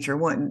to nature.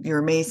 One, you're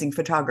an amazing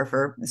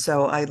photographer,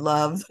 so I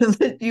love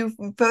that you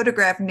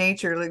photograph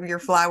nature, like your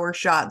flower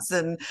shots,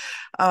 and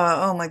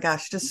oh my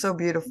gosh, just so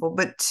beautiful.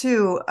 But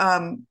two,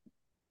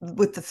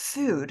 with the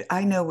food,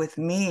 I know with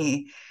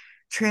me,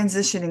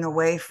 transitioning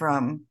away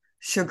from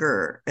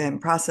sugar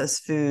and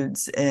processed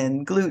foods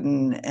and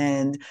gluten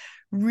and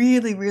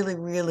really, really,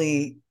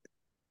 really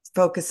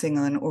focusing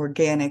on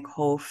organic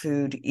whole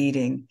food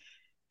eating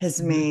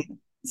has Mhm. made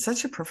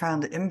such a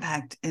profound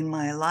impact in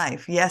my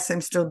life. Yes,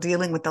 I'm still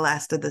dealing with the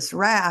last of this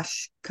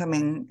rash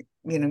coming,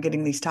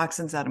 getting these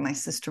toxins out of my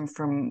system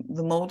from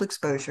the mold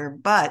exposure.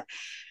 But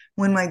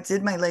when I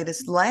did my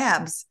latest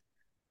labs,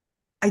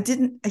 I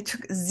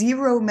took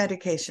zero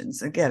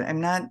medications. Again,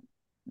 I'm not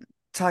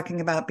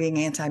talking about being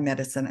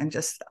anti-medicine. I'm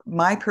just,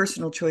 my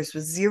personal choice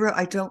was zero.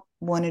 I don't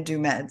want to do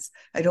meds.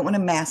 I don't want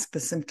to mask the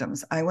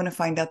symptoms. I want to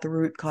find out the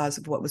root cause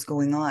of what was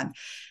going on.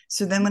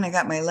 So then when I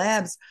got my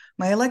labs,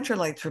 my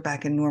electrolytes were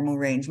back in normal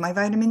range. My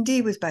vitamin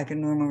D was back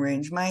in normal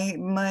range.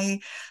 My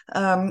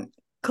um,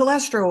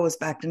 cholesterol was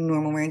back in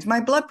normal range. My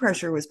blood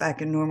pressure was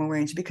back in normal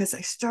range because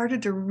I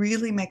started to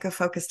really make a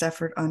focused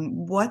effort on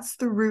what's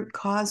the root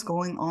cause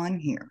going on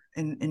here,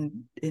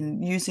 in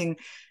using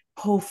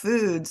whole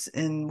foods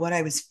and what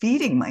I was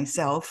feeding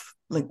myself,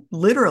 like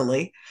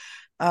literally.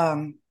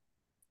 Um,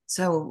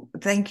 so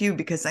thank you,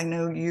 because I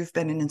know you've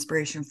been an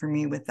inspiration for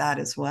me with that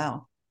as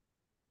well.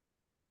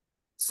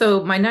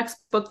 So my next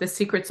book, The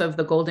Secrets of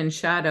the Golden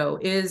Shadow,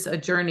 is a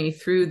journey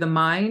through the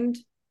mind,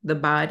 the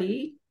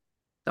body,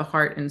 the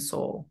heart, and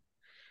soul.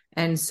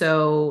 And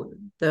so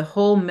the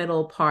whole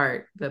middle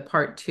part, the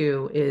part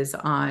two, is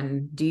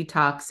on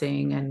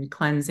detoxing and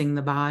cleansing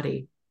the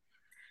body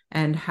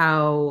and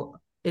how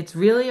it's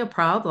really a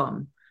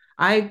problem.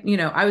 I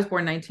was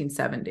born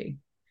 1970.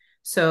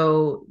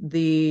 So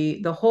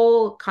the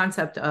whole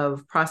concept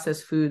of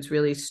processed foods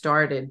really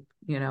started,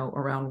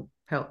 around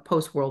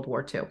post World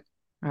War II,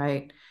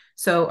 right?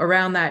 So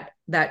around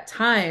that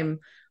time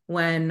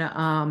when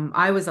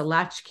I was a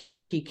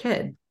latchkey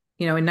kid,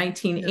 in Yes.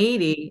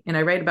 1980, and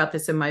I write about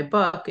this in my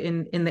book,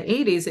 in the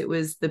 80s, it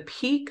was the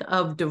peak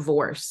of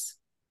divorce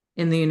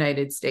in the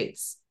United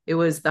States. It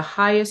was the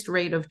highest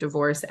rate of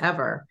divorce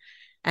ever.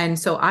 And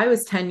so I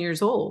was 10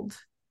 years old.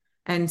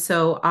 And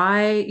so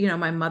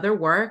my mother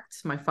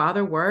worked, my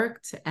father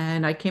worked,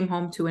 and I came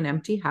home to an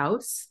empty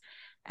house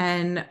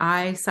and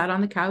I sat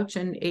on the couch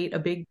and ate a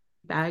big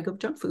bag of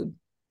junk food.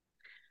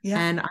 Yeah.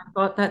 And I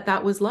thought that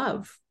that was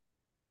love,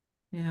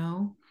 you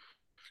know,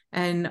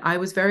 and I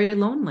was very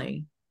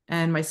lonely.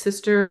 And my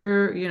sister,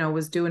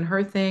 was doing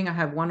her thing. I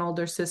have one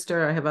older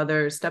sister, I have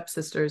other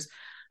stepsisters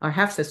or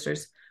half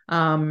sisters.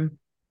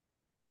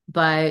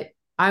 But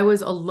I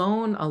was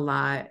alone a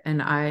lot. And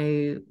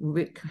I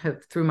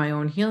have, through my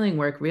own healing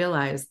work,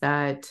 realized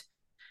that,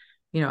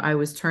 I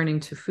was turning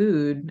to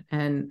food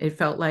and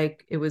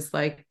it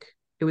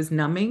was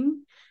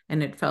numbing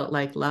and it felt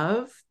like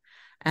love.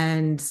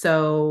 And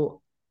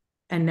so,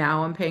 and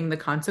now I'm paying the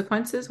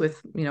consequences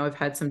with, I've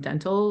had some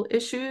dental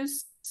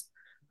issues.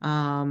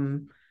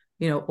 Um,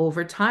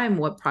 over time,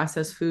 what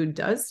processed food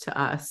does to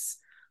us.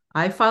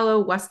 I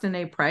follow Weston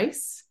A.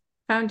 Price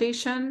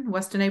Foundation.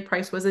 Weston A.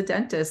 Price was a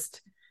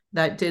dentist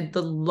that did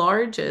the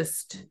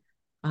largest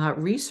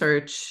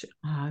research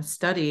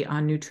study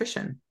on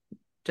nutrition,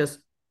 just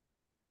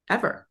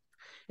ever.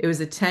 It was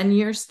a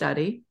 10-year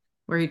study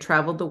where he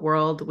traveled the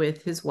world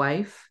with his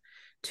wife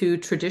to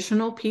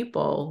traditional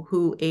people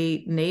who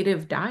ate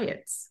native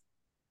diets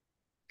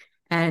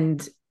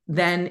and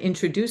then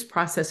introduced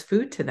processed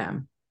food to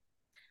them.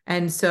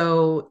 And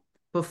so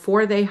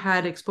before they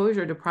had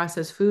exposure to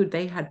processed food,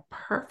 they had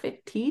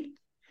perfect teeth,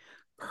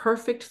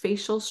 perfect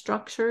facial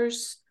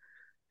structures,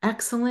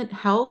 excellent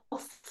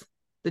health,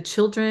 the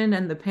children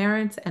and the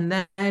parents.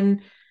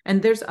 And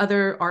there's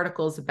other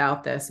articles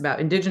about this,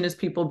 about indigenous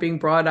people being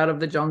brought out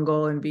of the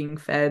jungle and being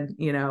fed,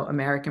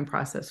 American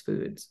processed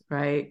foods,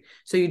 right?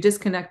 So you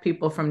disconnect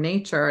people from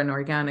nature and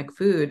organic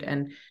food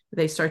and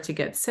they start to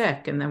get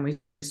sick. And then we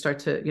start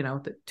to,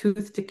 the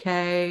tooth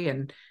decay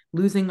and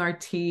losing our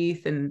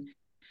teeth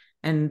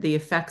and the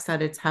effects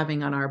that it's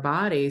having on our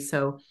body.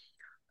 So,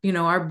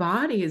 our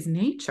body is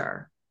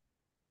nature.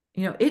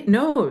 It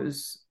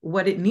knows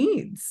what it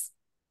needs,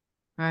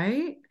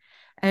 right?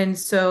 And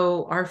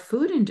so our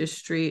food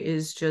industry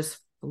is just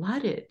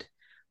flooded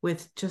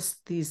with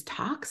just these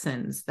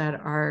toxins that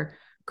are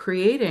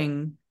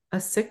creating a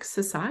sick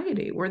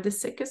society. We're the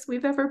sickest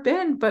we've ever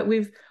been, but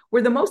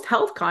we're the most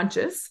health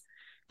conscious,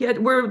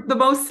 yet we're the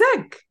most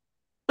sick.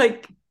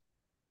 Like,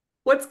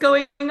 what's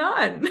going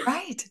on?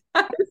 Right.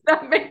 How does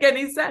that make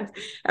any sense?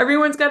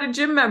 Everyone's got a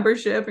gym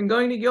membership and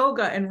going to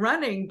yoga and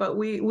running, but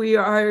we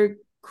are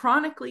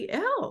chronically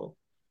ill.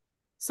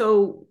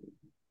 So,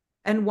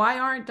 and why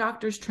aren't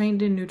doctors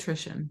trained in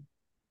nutrition?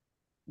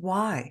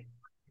 Why?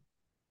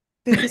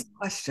 Biggest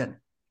question.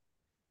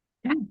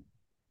 Yeah.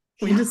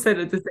 We Yeah. just said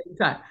it at the same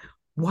time.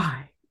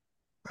 Why?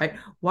 Right?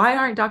 Why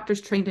aren't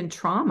doctors trained in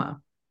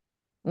trauma?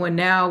 When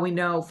now we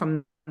know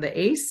from the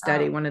ACE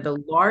study, Oh, one of the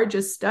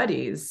largest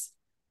studies,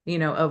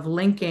 of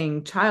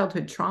linking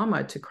childhood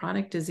trauma to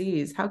chronic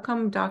disease. How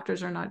come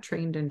doctors are not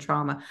trained in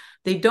trauma?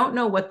 They don't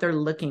know what they're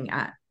looking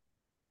at.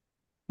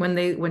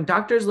 When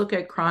doctors look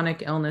at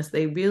chronic illness,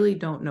 they really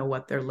don't know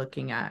what they're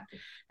looking at.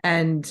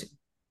 And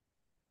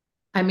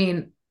I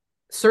mean,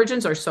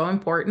 surgeons are so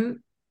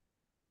important.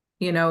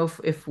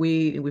 If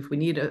we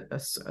need a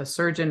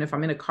surgeon, if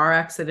I'm in a car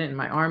accident and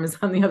my arm is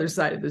on the other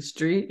side of the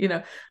street,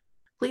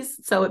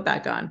 please sew it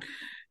back on,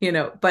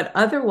 but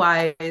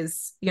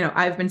otherwise,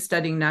 I've been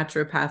studying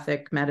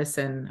naturopathic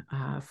medicine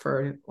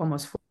for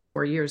almost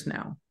 4 years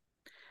now.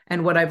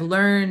 And what I've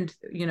learned,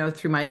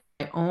 through my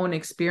own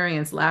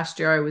experience, last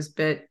year I was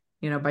bit,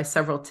 by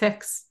several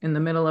ticks in the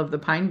middle of the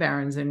Pine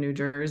Barrens in New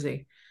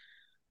Jersey.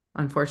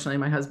 Unfortunately,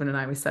 my husband and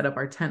I, we set up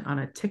our tent on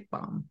a tick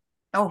bomb.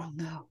 Oh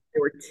no.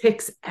 There were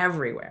ticks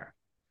everywhere.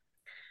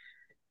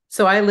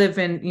 So I live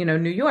in,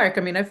 New York.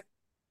 I mean, I've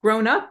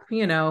grown up,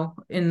 in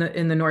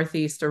the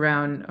Northeast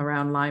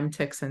around Lyme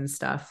ticks and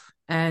stuff.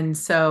 And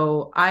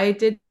so I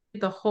did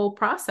the whole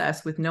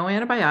process with no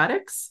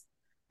antibiotics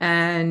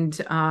and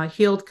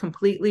healed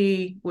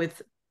completely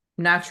with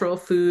natural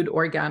food,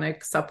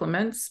 organic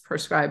supplements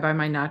prescribed by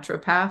my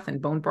naturopath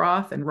and bone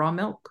broth and raw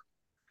milk,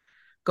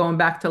 going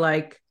back to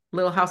like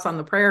Little House on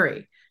the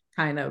Prairie,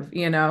 kind of,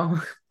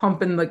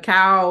 pumping the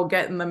cow,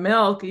 getting the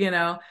milk,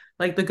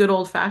 like the good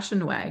old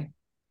fashioned way.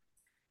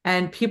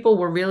 And people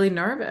were really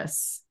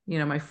nervous.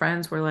 My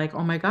friends were like,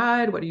 "Oh my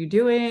God, what are you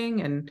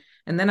doing?" And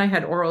then I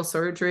had oral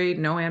surgery,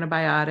 no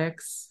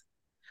antibiotics.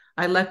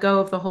 I let go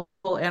of the whole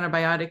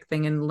antibiotic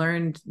thing and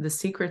learned the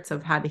secrets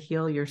of how to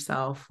heal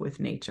yourself with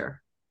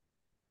nature.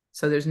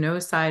 So there's no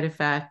side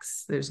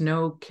effects, there's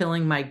no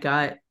killing my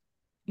gut.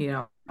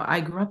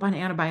 I grew up on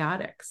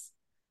antibiotics.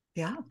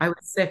 Yeah. I was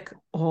sick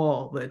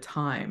all the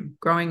time.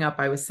 Growing up,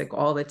 I was sick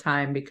all the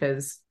time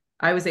because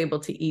I was able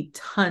to eat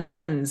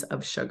tons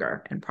of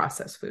sugar and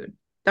processed food.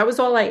 That was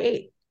all I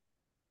ate.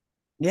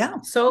 Yeah.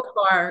 So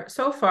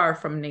far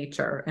from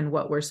nature and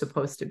what we're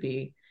supposed to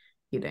be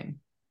eating.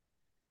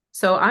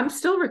 So I'm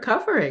still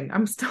recovering.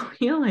 I'm still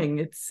healing.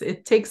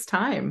 It takes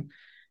time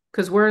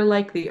because we're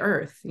like the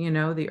earth,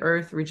 the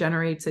earth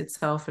regenerates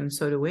itself and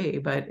so do we,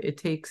 but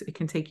it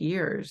can take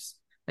years.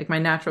 Like my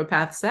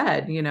naturopath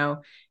said,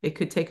 it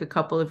could take a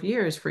couple of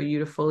years for you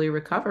to fully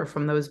recover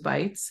from those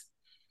bites.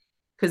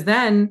 Because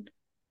then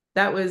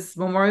that was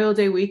Memorial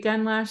Day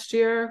weekend last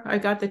year. I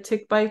got the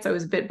tick bites. I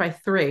was bit by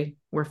 3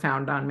 were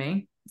found on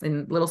me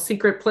in little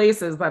secret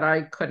places that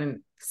I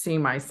couldn't see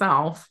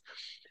myself.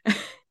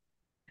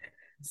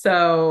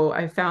 So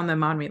I found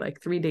them on me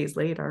like 3 days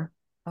later.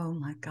 Oh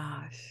my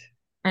gosh.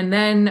 And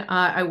then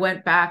I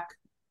went back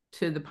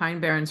to the Pine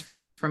Barrens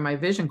for my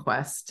vision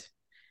quest.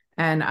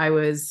 And I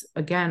was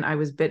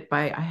bit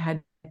by, I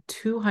had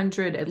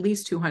 200, at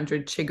least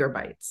 200 chigger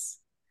bites.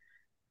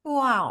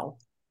 Wow.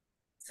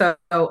 So,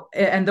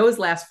 and those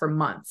last for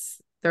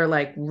months. They're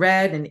like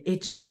red and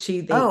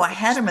itchy. Oh, I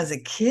had him as a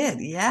kid.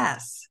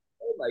 Yes.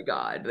 Oh my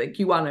God. Like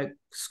you want to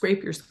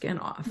scrape your skin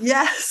off.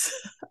 Yes.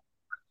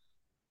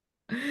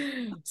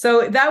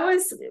 So that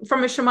was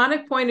from a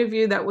shamanic point of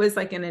view, that was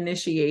like an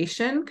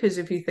initiation. Because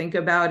if you think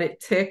about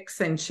it,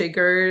 ticks and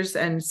chiggers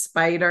and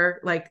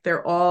spider, like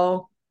they're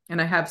all,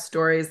 and I have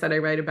stories that I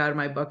write about in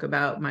my book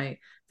about my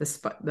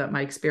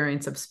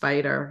experience of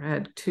spider. I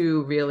had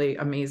 2 really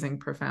amazing,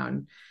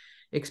 profound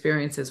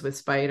experiences with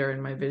spider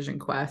in my vision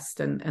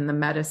quest and the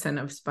medicine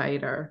of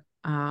spider.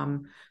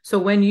 So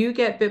when you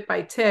get bit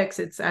by ticks,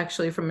 it's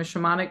actually from a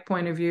shamanic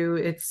point of view,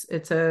 it's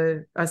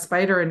a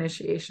spider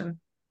initiation.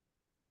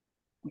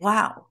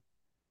 Wow.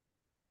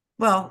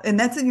 Well, and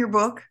that's in your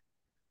book.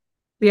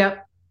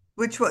 Yep.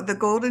 Which one? The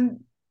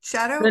Golden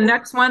Shadow The or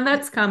next one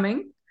that's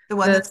coming, the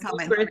one the that's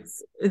coming?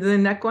 secrets, the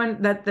next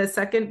one, that the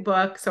second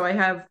book. So I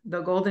have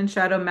the Golden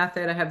Shadow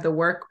Method. I have the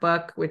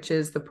workbook, which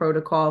is the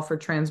protocol for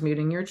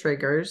transmuting your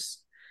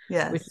triggers, which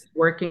Yes. is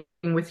working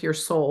with your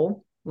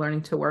soul,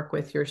 learning to work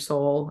with your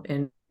soul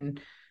in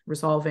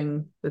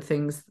resolving the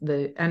things,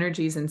 the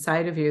energies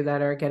inside of you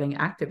that are getting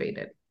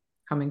activated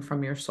coming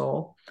from your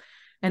soul.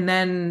 And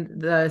then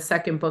the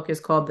second book is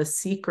called The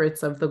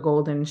Secrets of the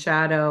Golden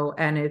Shadow,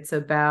 and it's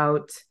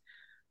about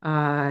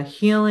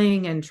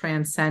healing and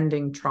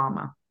transcending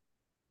trauma.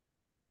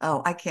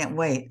 Oh, I can't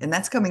wait. And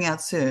that's coming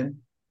out soon,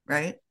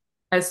 right?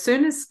 As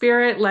soon as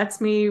Spirit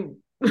lets me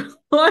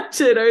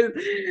launch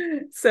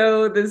it.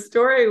 So the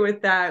story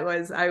with that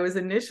was I was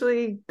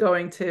initially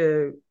going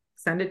to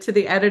send it to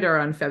the editor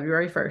on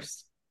February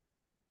 1st.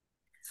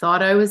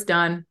 Thought I was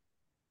done,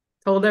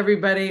 told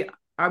everybody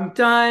I'm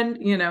done,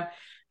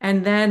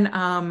 and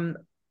then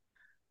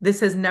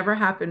this has never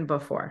happened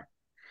before.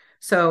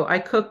 So I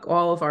cook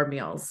all of our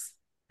meals.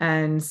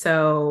 And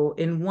so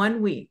in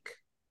 1 week,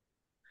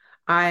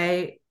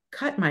 I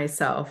cut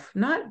myself,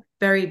 not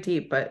very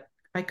deep, but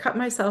I cut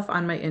myself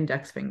on my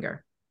index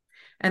finger.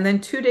 And then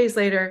 2 days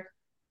later,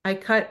 I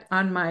cut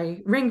on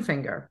my ring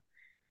finger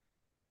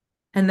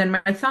and then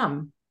my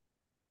thumb.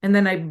 And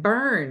then I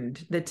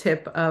burned the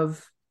tip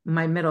of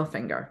my middle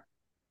finger.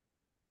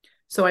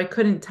 So I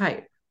couldn't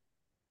type.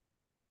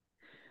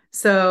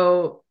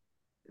 So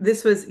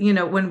this was,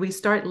 when we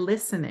start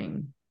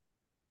listening,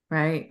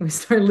 right? We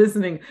start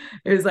listening.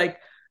 It was like,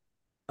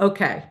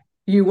 okay,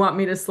 you want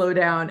me to slow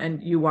down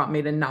and you want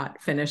me to not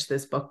finish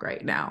this book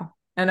right now.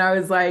 And I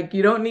was like,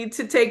 you don't need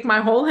to take my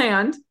whole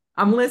hand.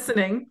 I'm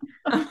listening.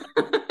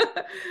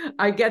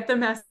 I get the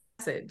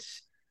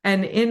message.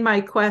 And in my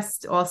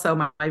quest, also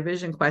my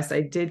vision quest, I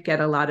did get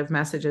a lot of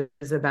messages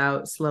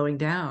about slowing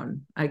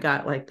down. I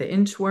got like the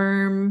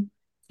inchworm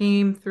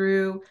came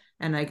through,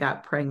 and I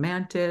got praying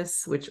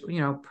mantis, which,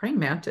 praying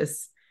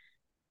mantis,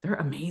 they're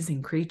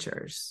amazing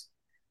creatures.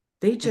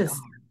 They They just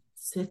are.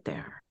 sit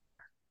there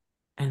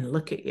and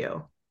look at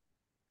you.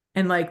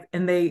 And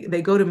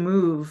they go to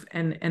move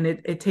and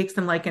it takes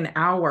them like an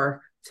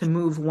hour to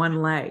move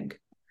one leg.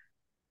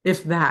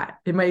 if that.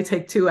 It might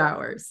take 2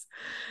 hours.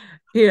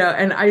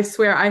 And I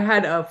swear I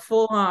had a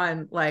full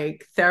on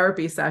like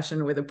therapy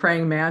session with a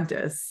praying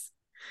mantis.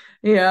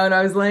 And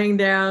I was laying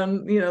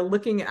down,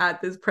 looking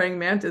at this praying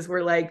mantis.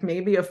 We're like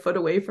maybe a foot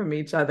away from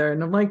each other.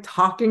 And I'm like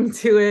talking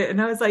to it.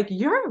 And I was like,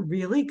 you're a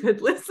really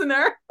good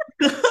listener.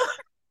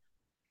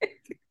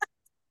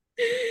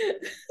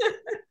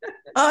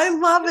 I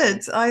love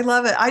it. I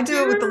love it. I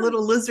do it with the Yeah.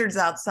 little lizards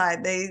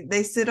outside.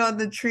 They sit on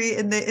the tree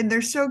and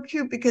they're so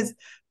cute because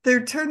they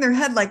turn their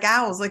head like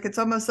owls, like it's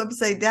almost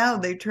upside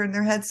down. They turn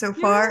their head so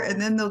far Yeah. and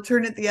then they'll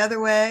turn it the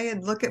other way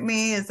and look at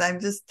me as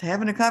I'm just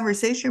having a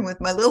conversation with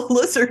my little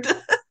lizard.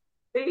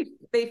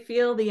 They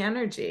feel the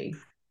energy,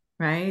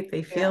 right?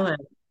 They feel Yeah. it.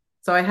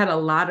 So I had a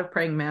lot of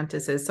praying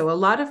mantises. So a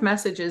lot of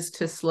messages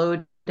to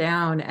slow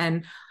down.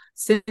 And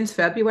since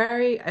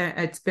February,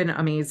 it's been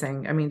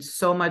amazing. I mean,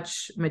 so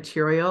much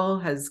material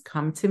has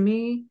come to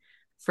me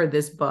for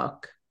this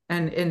book.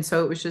 And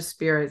so it was just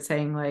spirit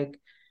saying, like,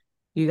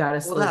 you got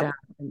to Well, slow down.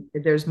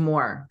 There's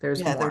more. There's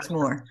yeah, more. there's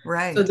more. So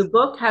Right. the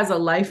book has a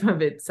life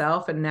of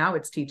itself, and now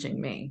it's teaching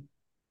me.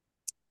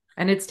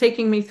 And it's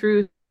taking me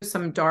through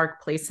some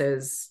dark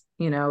places.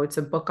 It's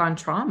a book on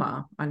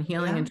trauma, on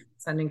healing Yeah. and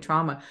transcending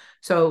trauma.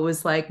 So it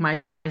was like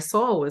my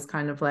soul was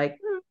kind of like,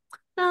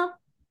 no,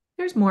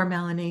 there's more,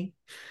 Melanie.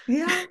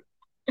 Yeah.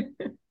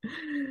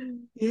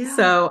 Yeah.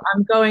 So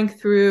I'm going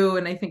through,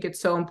 and I think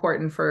it's so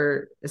important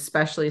for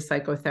especially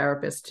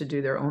psychotherapists to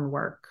do their own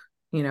work.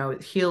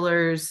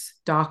 Healers,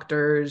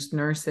 doctors,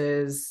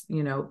 nurses,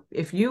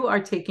 if you are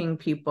taking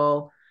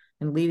people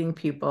and leading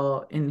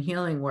people in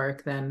healing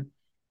work, then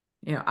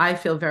I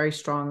feel very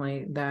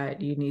strongly that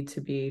you need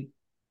to be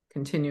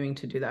continuing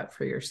to do that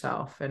for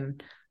yourself.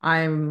 And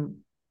I'm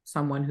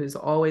someone who's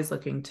always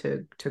looking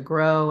to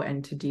grow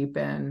and to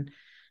deepen.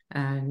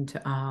 And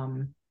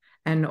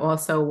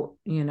also,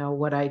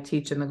 what I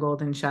teach in the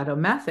Golden Shadow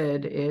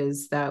Method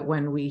is that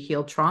when we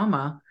heal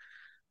trauma,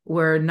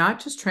 we're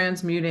not just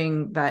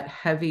transmuting that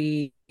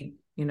heavy,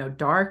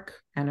 dark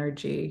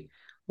energy,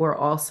 we're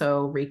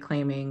also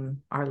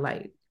reclaiming our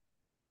light.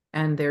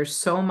 And there's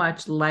so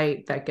much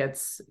light that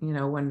gets,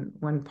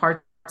 when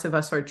parts of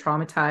us are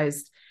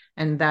traumatized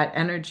and that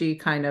energy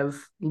kind of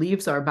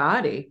leaves our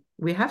body,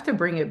 we have to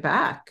bring it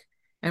back.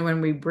 And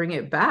when we bring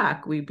it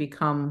back, we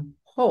become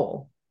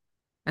whole.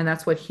 And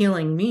that's what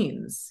healing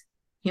means.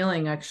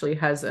 Healing actually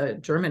has a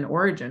German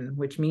origin,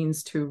 which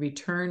means to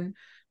return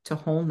to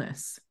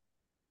wholeness.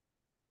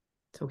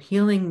 So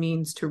healing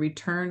means to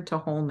return to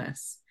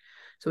wholeness.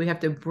 So we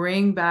have to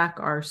bring back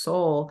our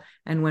soul.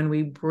 And when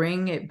we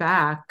bring it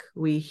back,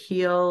 we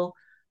heal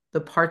the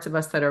parts of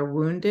us that are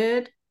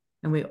wounded.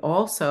 And we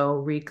also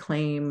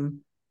reclaim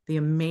the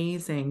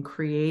amazing,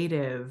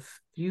 creative,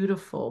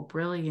 beautiful,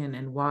 brilliant,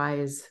 and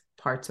wise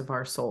parts of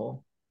our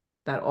soul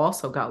that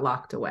also got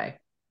locked away.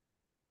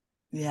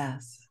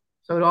 Yes.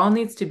 So it all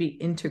needs to be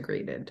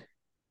integrated.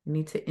 You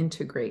need to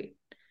integrate,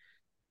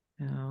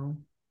 you know,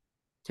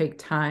 take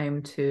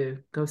time to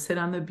go sit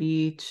on the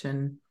beach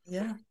and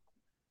Yeah.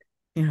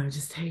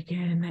 just take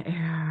in the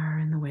air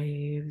and the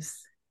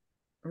waves.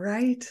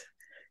 Right.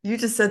 You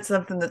just said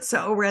something that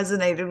so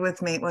resonated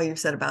with me. Well, you've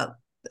said about,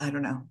 I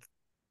don't know,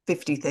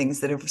 50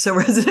 things that have so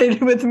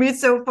resonated with me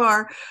so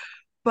far.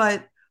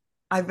 But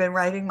I've been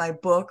writing my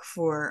book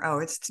for,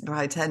 it's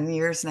probably 10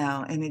 years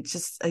now. And it's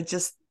just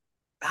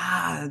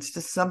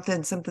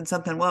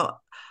something.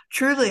 Well,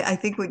 truly, I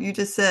think what you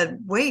just said,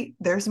 wait,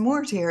 there's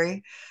more,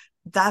 Terry.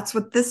 That's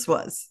what this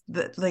was.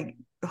 That, like,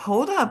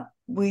 hold up.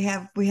 We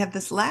have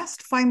this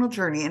last final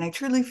journey. And I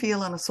truly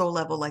feel on a soul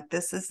level like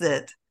this is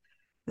it.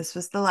 This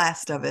was the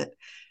last of it.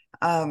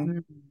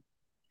 Um,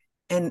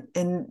 Mm.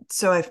 and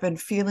so I've been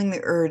feeling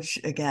the urge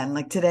again.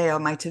 Like today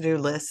on my to-do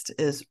list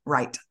is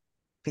write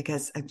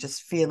because I'm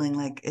just feeling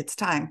like it's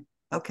time.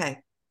 Okay.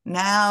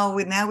 Now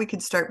we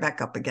can start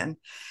back up again.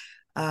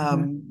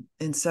 Mhm.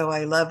 And so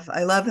I love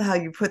how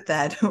you put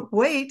that.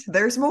 Wait,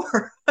 there's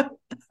more.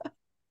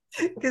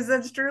 Because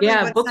that's truly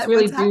Yeah, what's books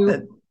really what's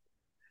happened. do.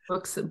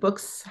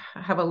 Books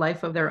have a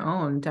life of their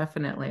own,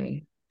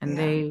 definitely, and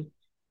Yeah,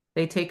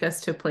 they take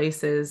us to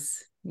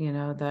places,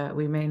 that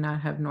we may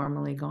not have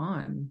normally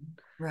gone.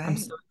 I'm right.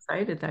 so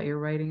excited that you're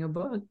writing a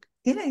book.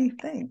 Yay,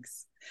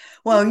 thanks.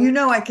 Well,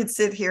 I could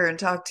sit here and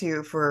talk to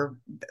you for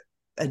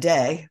a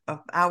day,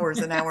 of hours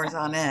and hours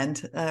on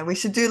end. We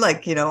should do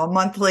like, a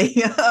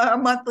monthly a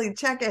monthly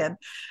check-in.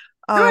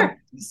 Sure.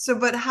 So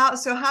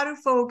how do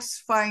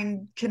folks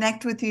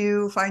connect with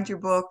you, find your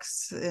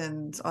books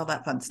and all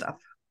that fun stuff?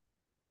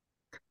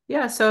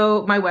 Yeah,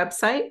 so my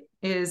website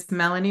is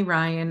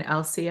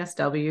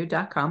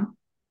melanieRyanLCSW.com.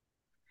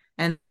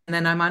 And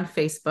then I'm on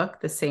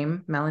Facebook, the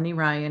same Melanie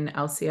Ryan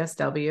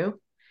LCSW.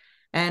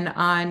 And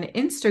on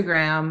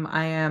Instagram,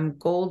 I am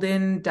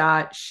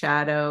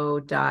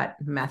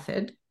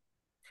golden.shadow.method.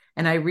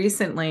 And I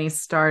recently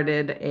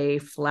started a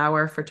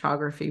flower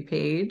photography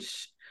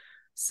page.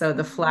 So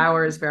the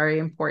flower is very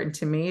important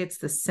to me. It's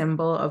the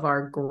symbol of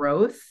our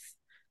growth,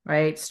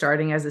 right?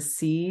 Starting as a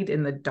seed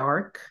in the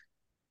dark,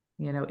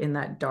 in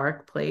that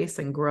dark place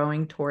and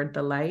growing toward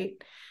the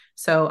light.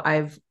 So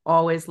I've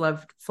always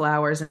loved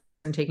flowers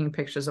and taking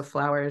pictures of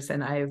flowers.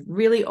 And I'm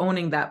really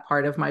owning that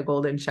part of my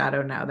golden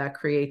shadow now, that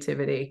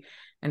creativity,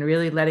 and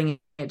really letting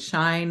it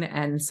shine.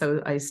 And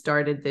so I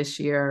started this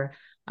year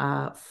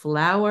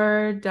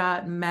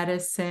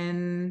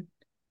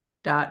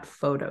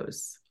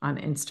flower.medicine.photos on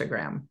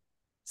Instagram.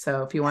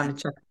 So if you want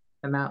to check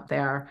them out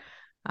there.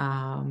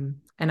 And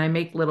I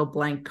make little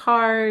blank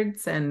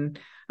cards, and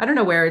I don't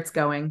know where it's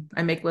going.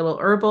 I make little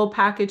herbal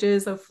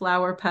packages of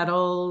flower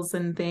petals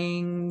and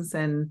things,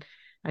 and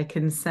I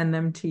can send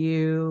them to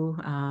you.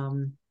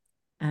 And,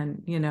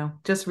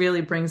 just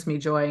really brings me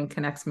joy and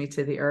connects me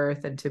to the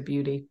earth and to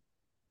beauty.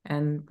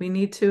 And we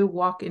need to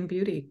walk in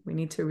beauty. We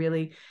need to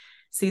really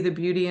see the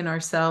beauty in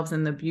ourselves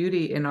and the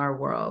beauty in our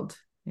world.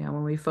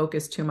 When we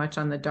focus too much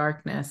on the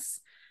darkness,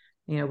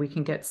 we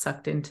can get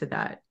sucked into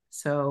that.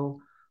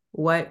 So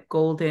what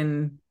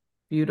golden,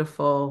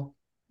 beautiful,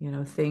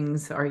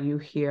 things are you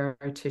here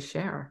to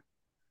share?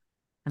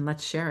 And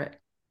let's share it.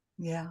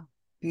 Yeah.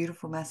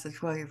 Beautiful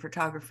message. Well, your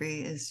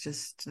photography is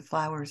just, the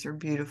flowers are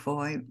beautiful.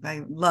 I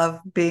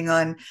love being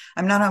on,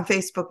 I'm not on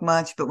Facebook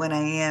much, but when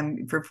I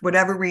am, for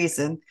whatever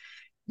reason,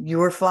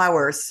 your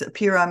flowers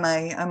appear on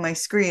my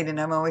screen,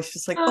 and I'm always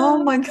just like,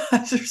 oh my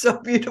gosh, they're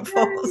so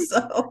beautiful. Yay.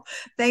 So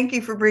thank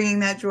you for bringing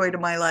that joy to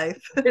my life.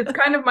 It's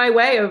kind of my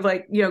way of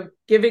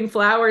giving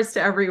flowers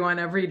to everyone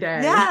every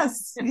day.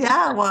 Yes.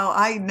 Yeah. Well,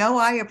 I know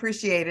I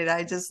appreciate it.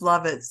 I just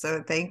love it.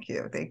 So thank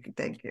you. Thank you.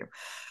 Thank you.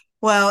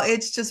 Well,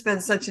 it's just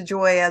been such a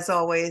joy, as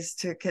always,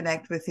 to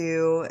connect with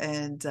you.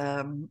 And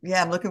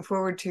I'm looking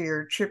forward to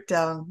your trip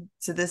down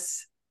to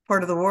this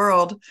part of the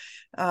world.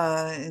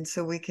 And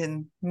so we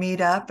can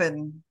meet up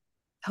and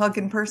hug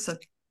in person.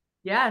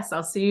 Yes,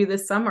 I'll see you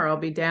this summer. I'll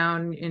be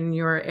down in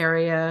your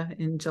area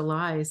in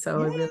July. So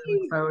I really look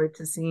Yay. forward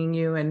to seeing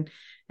you and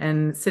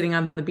sitting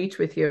on the beach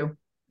with you.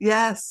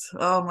 Yes.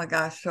 Oh my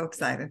gosh, so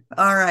excited.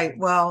 All right.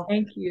 Well,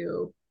 Thank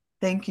you.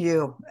 thank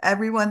you.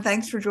 Everyone,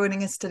 thanks for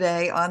joining us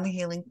today on the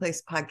Healing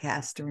Place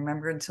podcast. And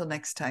remember, until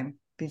next time,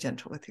 be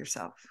gentle with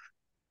yourself.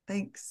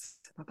 Thanks.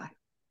 Bye-bye.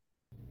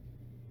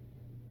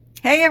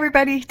 Hey,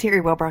 everybody.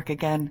 Terry Wellbrock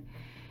again.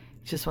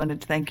 Just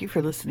wanted to thank you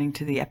for listening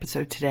to the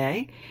episode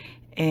today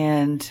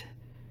and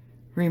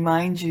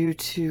remind you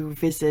to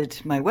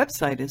visit my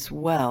website as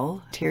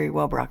well,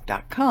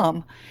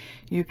 terrywellbrock.com.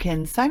 You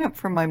can sign up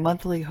for my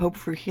monthly Hope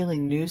for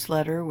Healing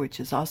newsletter, which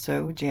is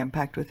also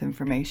jam-packed with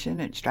information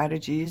and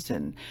strategies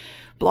and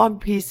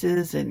blog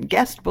pieces and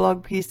guest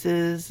blog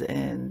pieces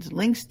and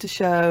links to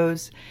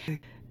shows.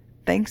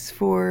 Thanks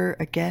for,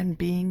 again,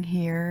 being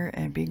here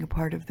and being a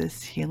part of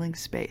this healing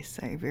space.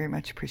 I very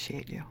much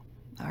appreciate you.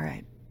 All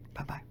right.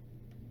 Bye-bye.